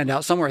 visited a friend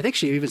out somewhere. I think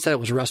she even said it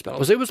was a Rust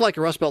Belt. It was like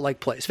a Rust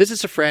Belt-like place.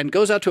 Visits a friend,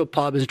 goes out to a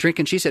pub, is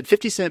drinking, she said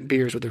 50-cent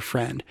beers with her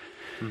friend.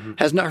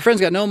 Her friend's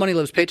got no money,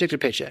 lives paycheck to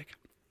paycheck.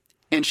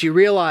 And she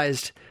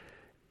realized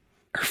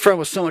her friend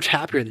was so much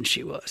happier than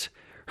she was.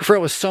 Her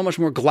friend was so much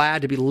more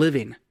glad to be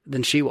living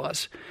than she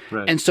was.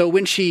 Right. And so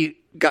when she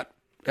got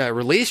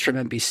released from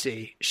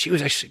NBC, she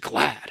was actually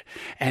glad.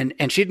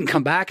 And she didn't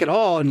come back at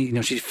all.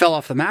 And, she fell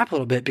off the map a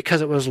little bit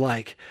because it was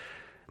like,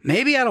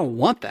 maybe I don't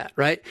want that,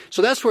 right?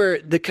 So that's where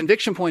the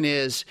conviction point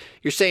is.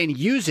 You're saying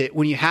use it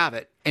when you have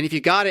it. And if you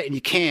got it and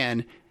you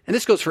can, and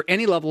this goes for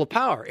any level of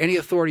power, any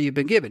authority you've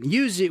been given,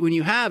 use it when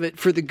you have it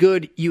for the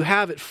good you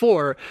have it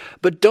for,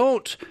 but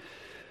don't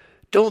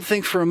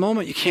think for a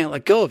moment you can't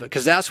let go of it,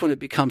 because that's when it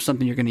becomes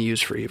something you're going to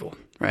use for evil,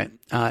 right?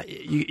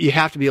 You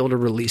have to be able to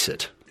release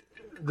it.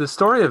 The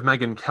story of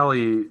Megyn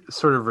Kelly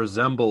sort of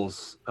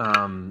resembles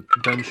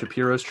Ben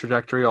Shapiro's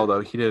trajectory,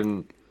 although he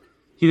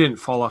didn't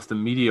fall off the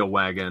media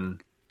wagon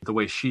the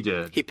way she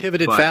did. He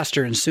pivoted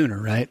faster and sooner,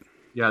 right?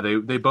 Yeah,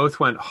 they both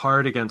went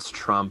hard against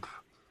Trump,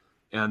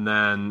 and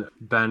then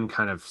Ben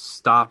kind of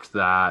stopped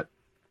that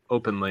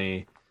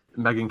openly.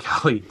 Megyn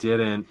Kelly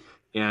didn't,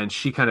 and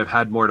she kind of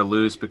had more to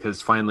lose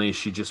because finally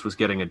she just was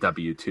getting a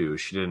W-2.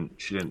 She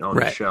didn't own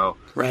the show.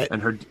 Right.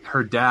 And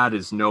her dad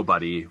is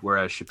nobody,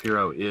 whereas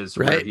Shapiro is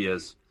where he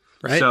is.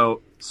 Right.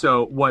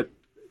 So what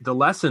the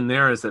lesson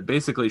there is that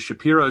basically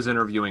Shapiro is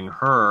interviewing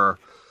her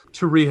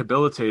to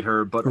rehabilitate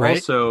her, but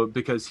also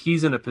because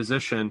he's in a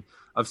position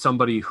of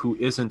somebody who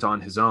isn't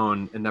on his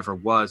own and never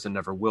was and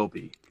never will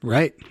be.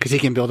 Right, because he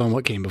can build on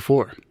what came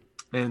before.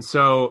 And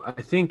so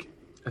I think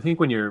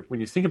when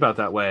you think about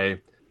that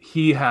way,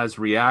 he has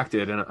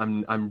reacted,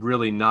 and I'm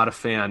really not a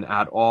fan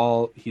at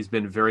all. He's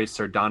been very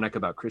sardonic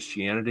about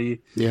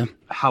Christianity. Yeah.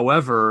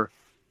 However,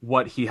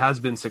 what he has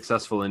been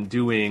successful in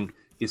doing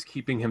is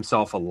keeping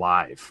himself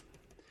alive.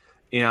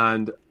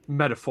 And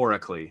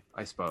metaphorically,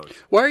 I suppose.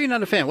 Why are you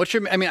not a fan?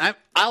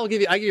 I'll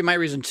give you my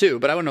reason too,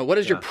 but I want to know, what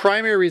is your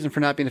primary reason for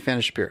not being a fan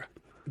of Shapiro?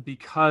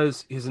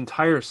 Because his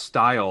entire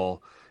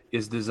style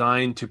is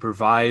designed to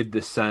provide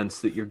the sense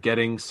that you're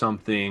getting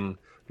something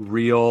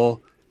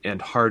real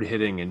and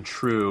hard-hitting and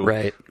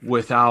true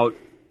without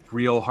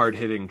real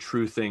hard-hitting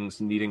true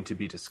things needing to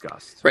be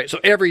discussed. Right. So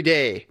every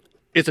day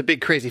it's a big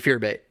crazy fear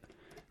bait.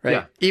 Right.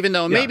 Yeah. Even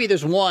though maybe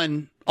there's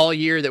one all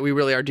year that we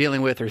really are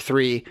dealing with, or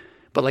three,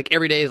 but like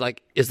every day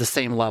is the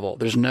same level.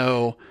 There's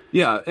no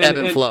ebb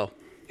and flow.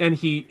 And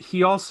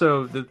he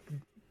also,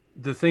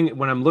 the thing,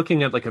 when I'm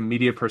looking at like a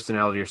media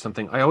personality or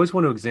something, I always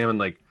want to examine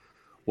like,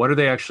 what are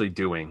they actually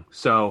doing?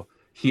 So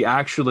he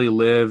actually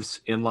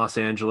lives in Los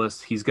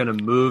Angeles. He's going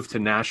to move to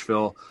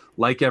Nashville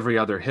like every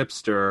other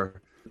hipster.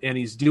 And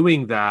he's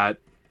doing that.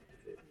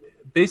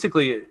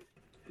 Basically,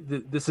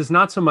 this is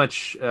not so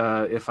much,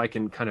 if I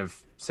can kind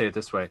of say it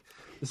this way,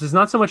 This is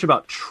not so much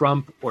about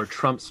Trump or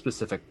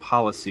Trump-specific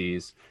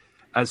policies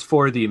as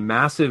for the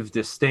massive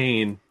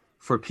disdain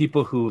for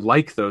people who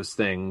like those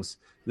things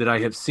that I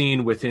have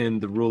seen within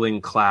the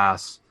ruling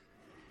class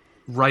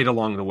right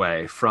along the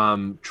way,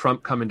 from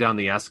Trump coming down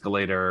the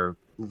escalator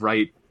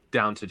right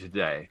down to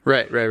today.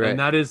 Right. And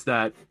that is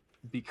that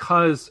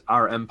because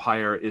our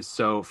empire is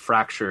so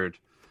fractured,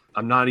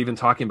 I'm not even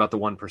talking about the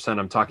 1%,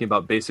 I'm talking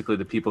about basically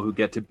the people who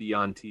get to be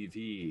on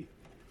TV.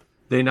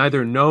 They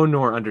neither know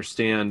nor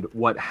understand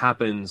what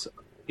happens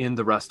in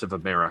the rest of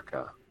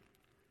America.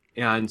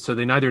 And so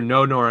they neither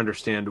know nor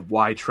understand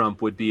why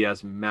Trump would be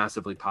as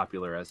massively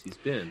popular as he's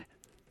been.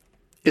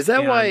 Is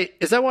that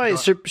why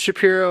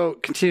Shapiro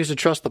continues to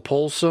trust the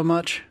polls so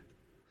much?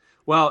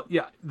 Well,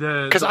 yeah,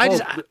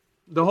 the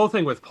whole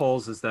thing with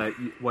polls is that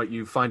what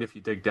you find if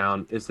you dig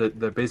down is that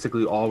they're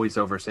basically always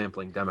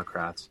oversampling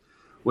Democrats,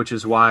 which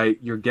is why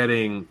you're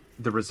getting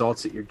the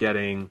results that you're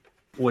getting,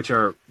 which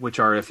are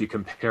if you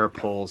compare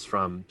polls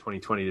from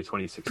 2020 to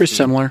 2016, pretty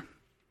similar.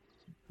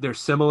 They're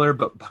similar,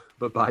 but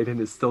Biden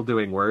is still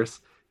doing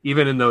worse,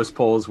 even in those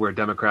polls where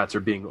Democrats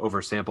are being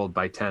oversampled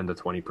by 10 to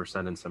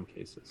 20% in some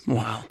cases.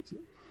 Wow.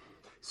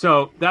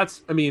 So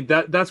that's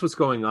what's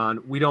going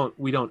on. We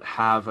don't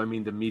have. I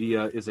mean, the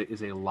media is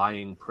a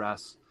lying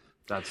press.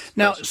 That's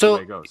just the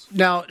way it goes.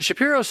 Now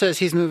Shapiro says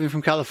he's moving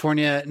from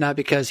California not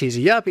because he's a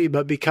yuppie,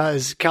 but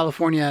because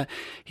California,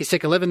 he's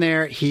sick of living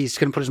there. He's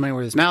going to put his money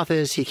where his mouth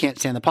is. He can't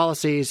stand the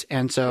policies,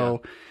 and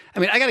so. Yeah. I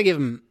mean, I got to give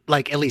him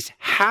like at least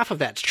half of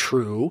that's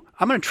true.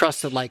 I'm going to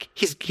trust that like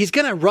he's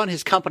going to run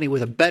his company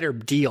with a better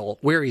deal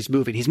where he's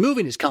moving. He's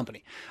moving his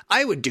company.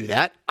 I would do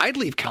that. I'd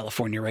leave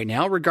California right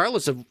now,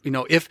 regardless of,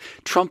 if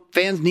Trump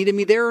fans needed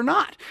me there or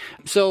not.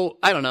 So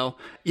I don't know.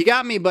 You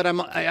got me, but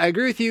I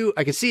agree with you.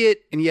 I can see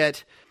it. And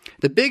yet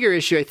the bigger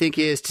issue, I think,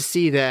 is to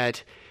see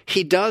that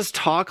he does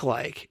talk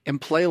like and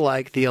play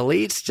like the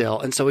elite still.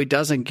 And so he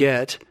doesn't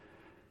get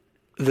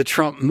the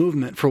Trump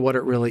movement for what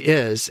it really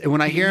is. And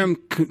when I hear him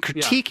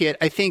critique it,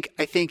 I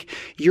think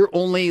you're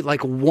only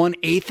like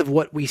 1/8 of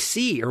what we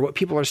see or what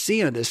people are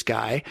seeing of this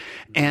guy.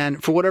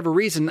 And for whatever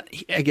reason,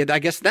 again, I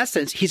guess in that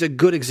sense, he's a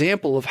good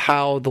example of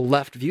how the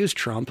left views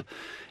Trump,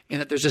 and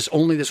that there's just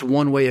only this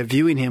one way of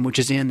viewing him, which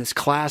is in this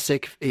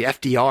classic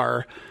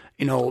FDR,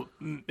 an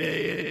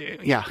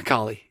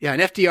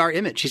FDR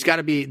image. He's got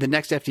to be the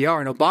next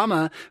FDR. And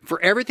Obama,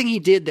 for everything he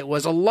did that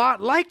was a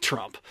lot like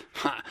Trump,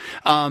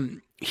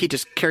 he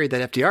just carried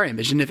that FDR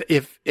image. And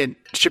and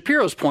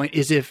Shapiro's point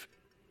is if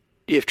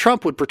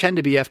Trump would pretend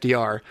to be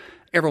FDR,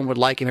 everyone would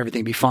like him, everything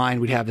would be fine.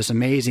 We'd have this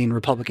amazing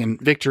Republican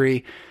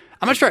victory.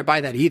 I'm not sure I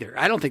buy that either.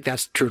 I don't think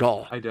that's true at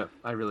all.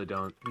 I really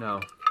don't.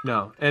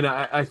 No. And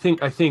I think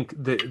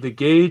the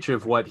gauge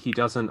of what he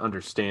doesn't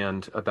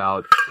understand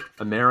about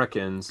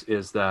Americans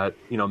is that,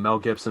 Mel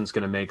Gibson's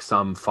going to make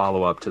some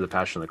follow-up to The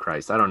Passion of the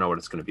Christ. I don't know what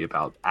it's going to be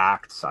about.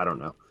 Acts, I don't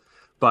know.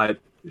 But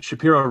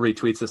Shapiro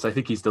retweets this. I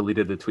think he's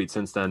deleted the tweet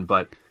since then,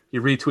 but he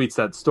retweets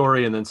that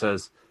story and then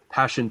says,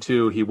 Passion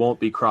 2, he won't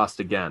be crossed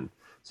again.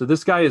 So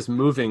this guy is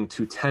moving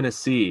to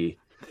Tennessee,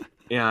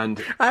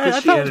 and I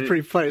thought it was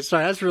pretty funny.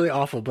 Sorry, that's really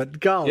awful, but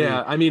golly.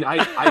 Yeah, I mean,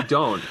 I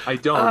don't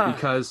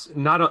because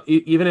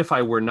even if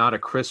I were not a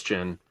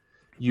Christian,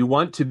 you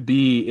want to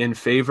be in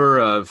favor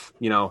of,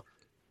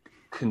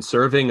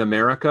 conserving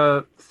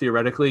America.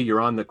 Theoretically,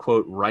 you're on the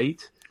quote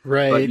right.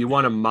 Right. But you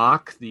want to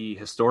mock the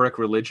historic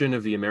religion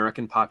of the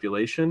American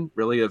population,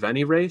 really of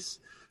any race.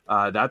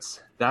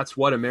 That's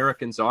what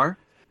Americans are.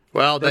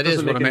 Well, that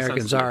is what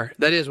Americans are.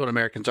 That is what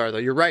Americans are, though.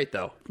 You're right,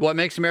 though. What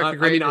makes America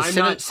great is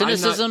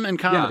cynicism and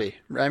comedy.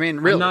 Yeah. I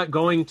mean, really. I'm not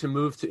going to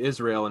move to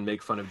Israel and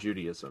make fun of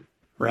Judaism.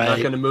 Right. I'm not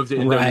going to move to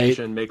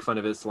Indonesia and make fun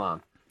of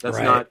Islam. That's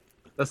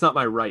not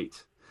my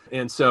right.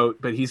 And so,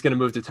 but he's going to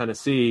move to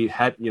Tennessee,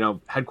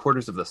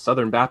 headquarters of the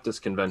Southern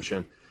Baptist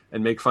Convention,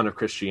 and make fun of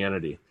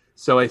Christianity.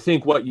 So I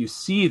think what you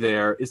see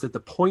there is that the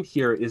point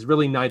here is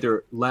really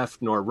neither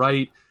left nor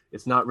right.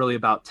 It's not really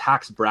about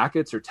tax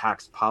brackets or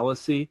tax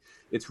policy.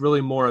 It's really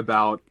more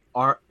about,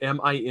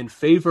 am I in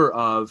favor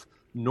of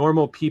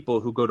normal people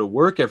who go to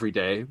work every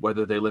day,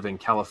 whether they live in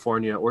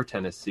California or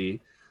Tennessee?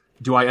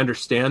 Do I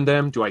understand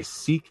them? Do I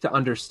seek to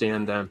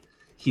understand them?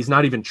 He's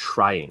not even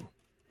trying.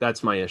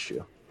 That's my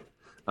issue.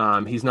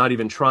 He's not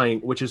even trying,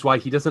 which is why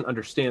he doesn't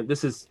understand.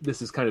 This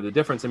is kind of the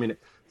difference. I mean,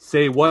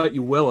 say what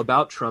you will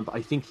about Trump.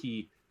 I think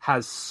he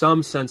has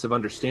some sense of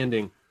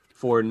understanding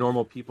for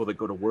normal people that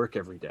go to work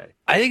every day.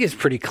 I think it's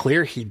pretty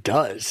clear he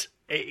does,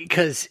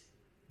 because,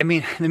 I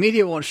mean, the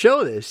media won't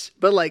show this,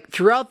 but like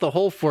throughout the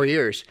whole 4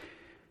 years,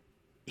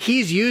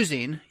 he's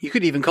using, you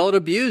could even call it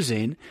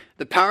abusing,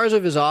 the powers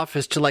of his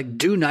office to like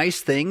do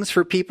nice things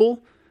for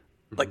people,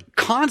 like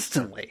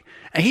constantly.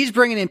 And he's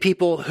bringing in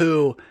people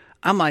who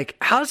I'm like,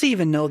 how does he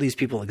even know these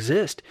people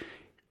exist?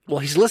 Well,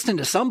 he's listening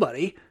to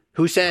somebody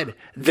who said,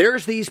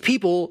 there's these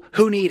people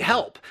who need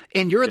help,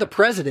 and you're the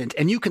president,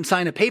 and you can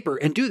sign a paper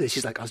and do this.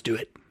 He's like, let's do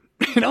it.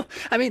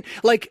 I mean,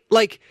 like,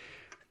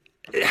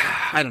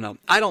 I don't know.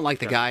 I don't like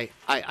the guy.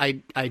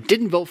 I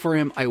didn't vote for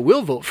him. I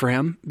will vote for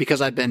him because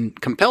I've been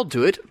compelled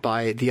to it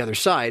by the other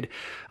side.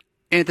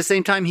 And at the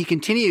same time, he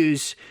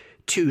continues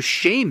to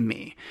shame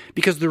me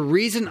because the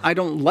reason I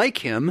don't like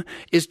him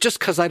is just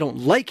because I don't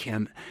like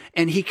him.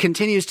 And he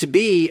continues to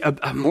be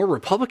a more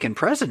Republican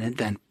president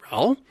than,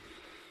 well,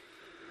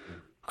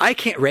 I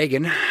can't.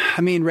 Reagan,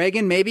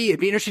 maybe it'd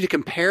be interesting to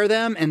compare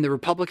them and the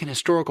Republican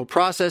historical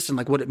process and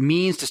like what it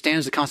means to stand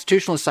as a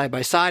constitutionalist side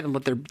by side and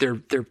let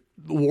their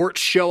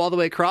warts show all the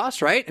way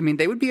across, right? I mean,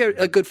 they would be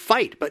a good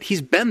fight, but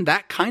he's been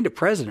that kind of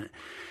president.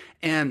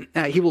 And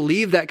he will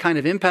leave that kind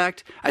of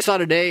impact. I saw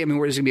today,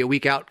 we're just going to be a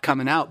week out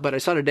coming out, but I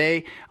saw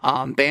today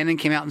Bannon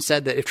came out and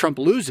said that if Trump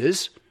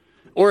loses,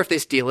 or if they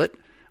steal it,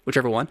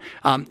 whichever one,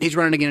 he's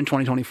running again in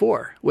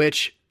 2024,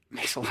 which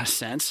makes a lot of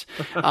sense.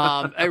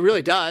 It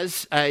really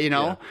does,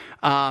 Go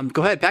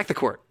ahead, back the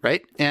court,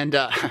 right? And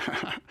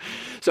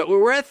so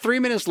we're at 3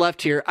 minutes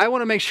left here. I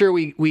want to make sure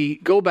we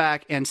go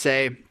back and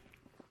say,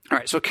 all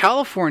right, so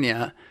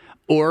California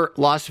or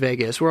Las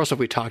Vegas, where else have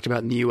we talked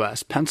about in the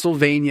U.S.?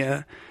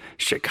 Pennsylvania,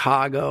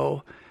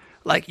 Chicago,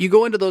 like you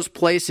go into those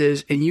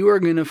places and you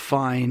are going to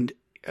find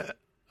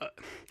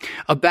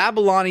a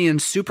Babylonian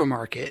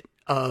supermarket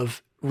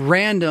of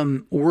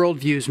random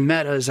worldviews,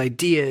 metas,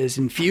 ideas,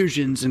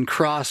 infusions, and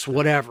cross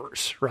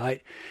whatevers,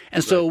 right?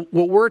 And so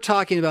what we're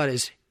talking about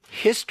is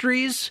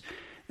histories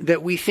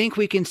that we think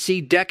we can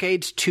see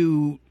decades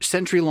to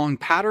century-long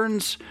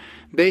patterns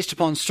based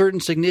upon certain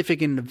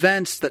significant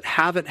events that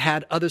haven't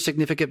had other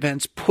significant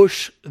events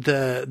push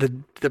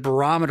the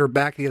barometer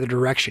back the other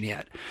direction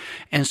yet.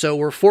 And so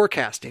we're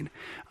forecasting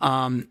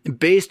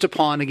based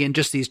upon, again,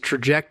 just these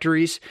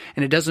trajectories.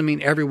 And it doesn't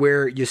mean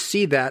everywhere you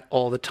see that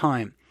all the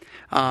time.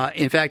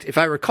 In fact, if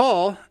I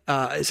recall,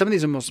 some of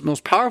these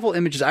most powerful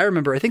images I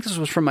remember, I think this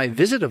was from my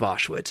visit of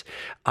Auschwitz,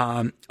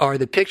 are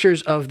the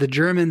pictures of the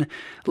German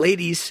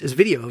ladies, this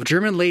video of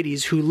German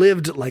ladies who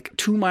lived like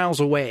 2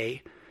 miles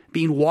away,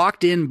 being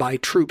walked in by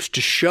troops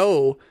to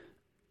show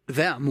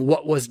them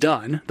what was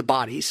done, the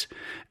bodies,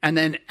 and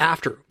then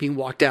after being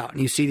walked out.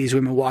 And you see these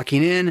women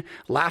walking in,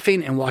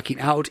 laughing, and walking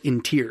out in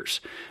tears.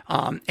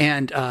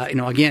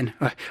 Again,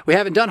 we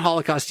haven't done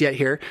Holocaust yet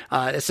here.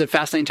 It's a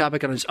fascinating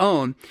topic on its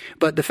own.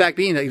 But the fact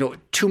being that,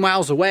 2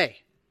 miles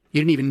away,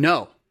 you didn't even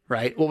know,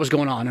 right, what was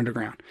going on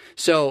underground.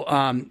 So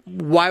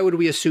why would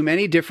we assume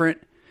any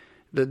different?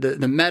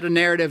 The meta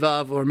narrative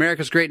of, well,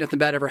 America's great, nothing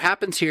bad ever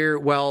happens here.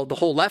 Well, the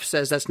whole left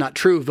says that's not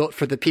true. Vote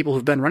for the people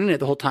who've been running it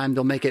the whole time.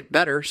 They'll make it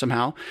better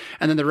somehow.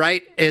 And then the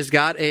right has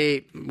got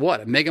a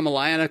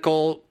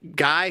megamaniacal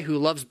guy who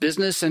loves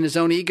business and his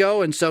own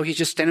ego. And so he's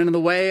just standing in the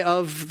way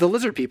of the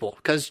lizard people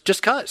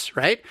just cause,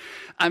 right?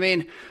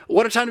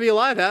 What a time to be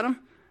alive, Adam.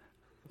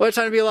 What a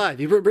time to be alive.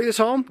 You bring this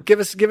home? Give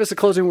us a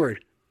closing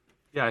word.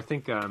 Yeah, I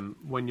think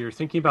when you're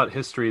thinking about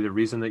history, the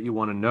reason that you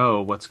want to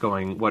know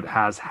what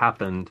has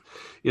happened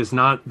is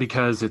not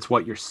because it's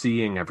what you're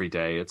seeing every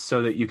day. It's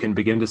so that you can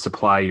begin to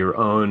supply your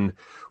own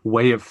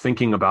way of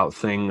thinking about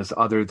things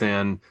other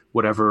than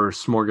whatever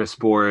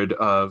smorgasbord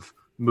of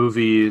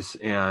movies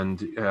and,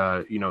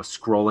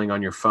 scrolling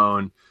on your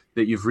phone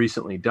that you've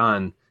recently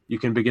done. You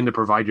can begin to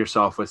provide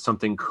yourself with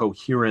something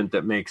coherent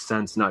that makes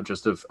sense, not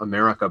just of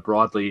America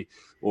broadly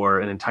or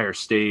an entire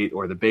state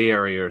or the Bay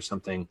Area or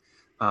something,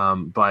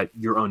 but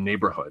your own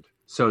neighborhood,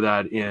 so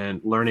that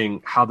in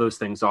learning how those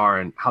things are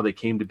and how they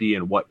came to be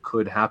and what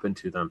could happen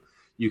to them,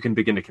 you can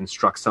begin to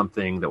construct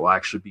something that will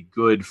actually be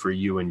good for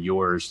you and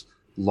yours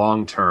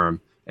long term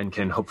and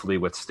can hopefully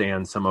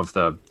withstand some of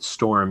the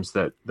storms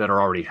that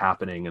are already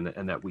happening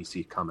and that we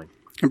see coming.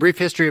 A brief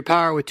history of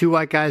power with two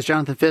white guys,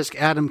 Jonathan Fisk,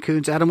 Adam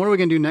Coons. Adam, what are we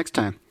going to do next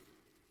time?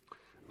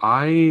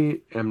 I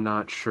am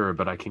not sure,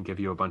 but I can give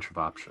you a bunch of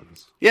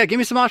options. Yeah, give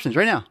me some options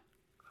right now.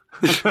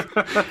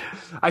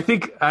 I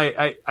think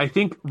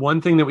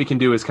one thing that we can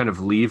do is kind of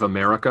leave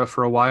America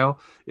for a while.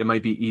 It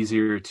might be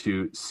easier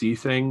to see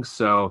things.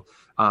 So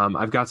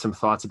I've got some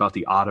thoughts about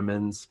the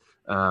Ottomans.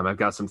 I've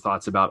got some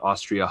thoughts about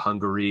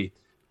Austria-Hungary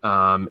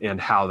and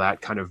how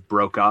that kind of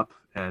broke up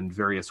and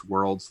various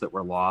worlds that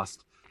were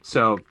lost.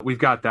 So we've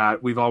got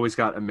that. We've always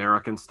got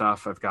American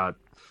stuff.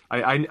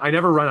 I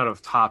never run out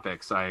of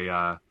topics.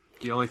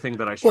 The onday thing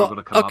that I struggle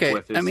to come up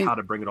with is how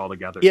to bring it all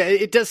together. Yeah,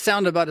 it does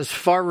sound about as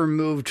far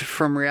removed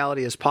from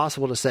reality as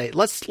possible to say,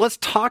 let's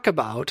start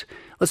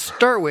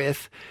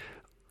with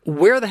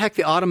where the heck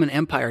the Ottoman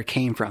Empire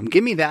came from.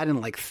 Give me that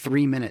in like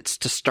 3 minutes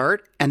to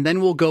start, and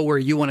then we'll go where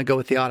you want to go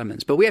with the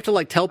Ottomans. But we have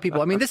to tell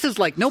people, this is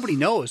nobody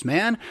knows,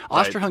 man.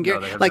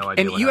 Austro-Hungarian,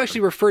 and you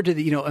actually referred to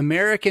the,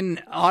 American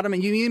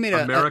Ottoman, you made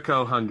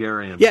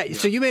Americo-Hungarian. Yeah,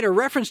 so you made a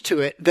reference to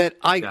it that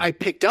I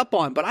picked up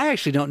on, but I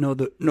actually don't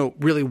know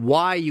really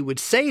why you would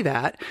say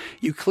that.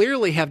 You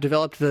clearly have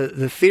developed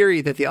the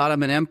theory that the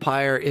Ottoman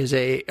Empire is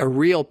a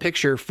real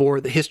picture for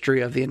the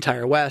history of the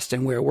entire West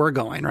and where we're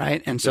going,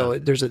 right? And so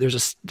there's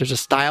a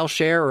style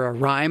share or a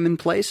rhyme in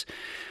place.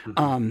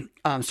 So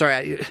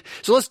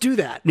let's do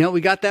that.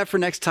 We got that for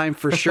next time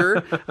for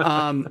sure.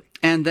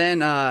 And then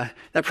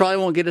that probably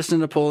won't get us to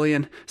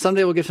Napoleon.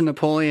 Someday we'll get to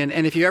Napoleon.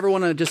 And if you ever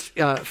want to just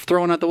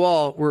throw one at the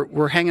wall,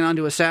 we're hanging on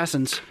to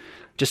assassins.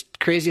 just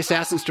crazy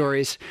assassin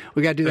stories.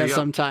 We got to do that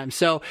sometime.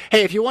 So,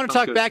 hey, if you want to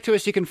talk back to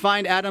us, you can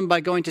find Adam by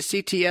going to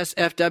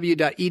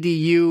ctsfw.edu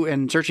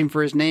and searching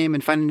for his name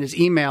and finding his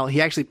email.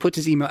 He actually puts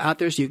his email out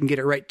there so you can get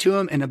it right to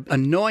him and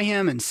annoy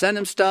him and send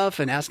him stuff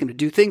and ask him to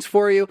do things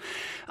for you.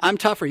 I'm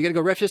tougher. You got to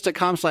go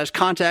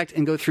refus.com/contact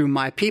and go through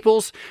My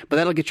Peoples, but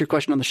that'll get your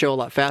question on the show a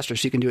lot faster,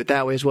 so you can do it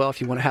that way as well if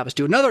you want to have us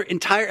do another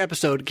entire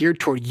episode geared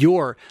toward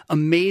your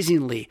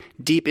amazingly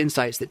deep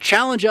insights that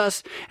challenge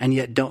us and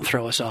yet don't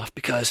throw us off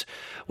because,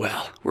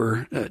 well,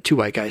 we're two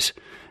white guys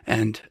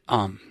and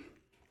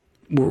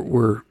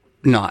we're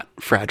not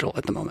fragile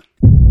at the moment.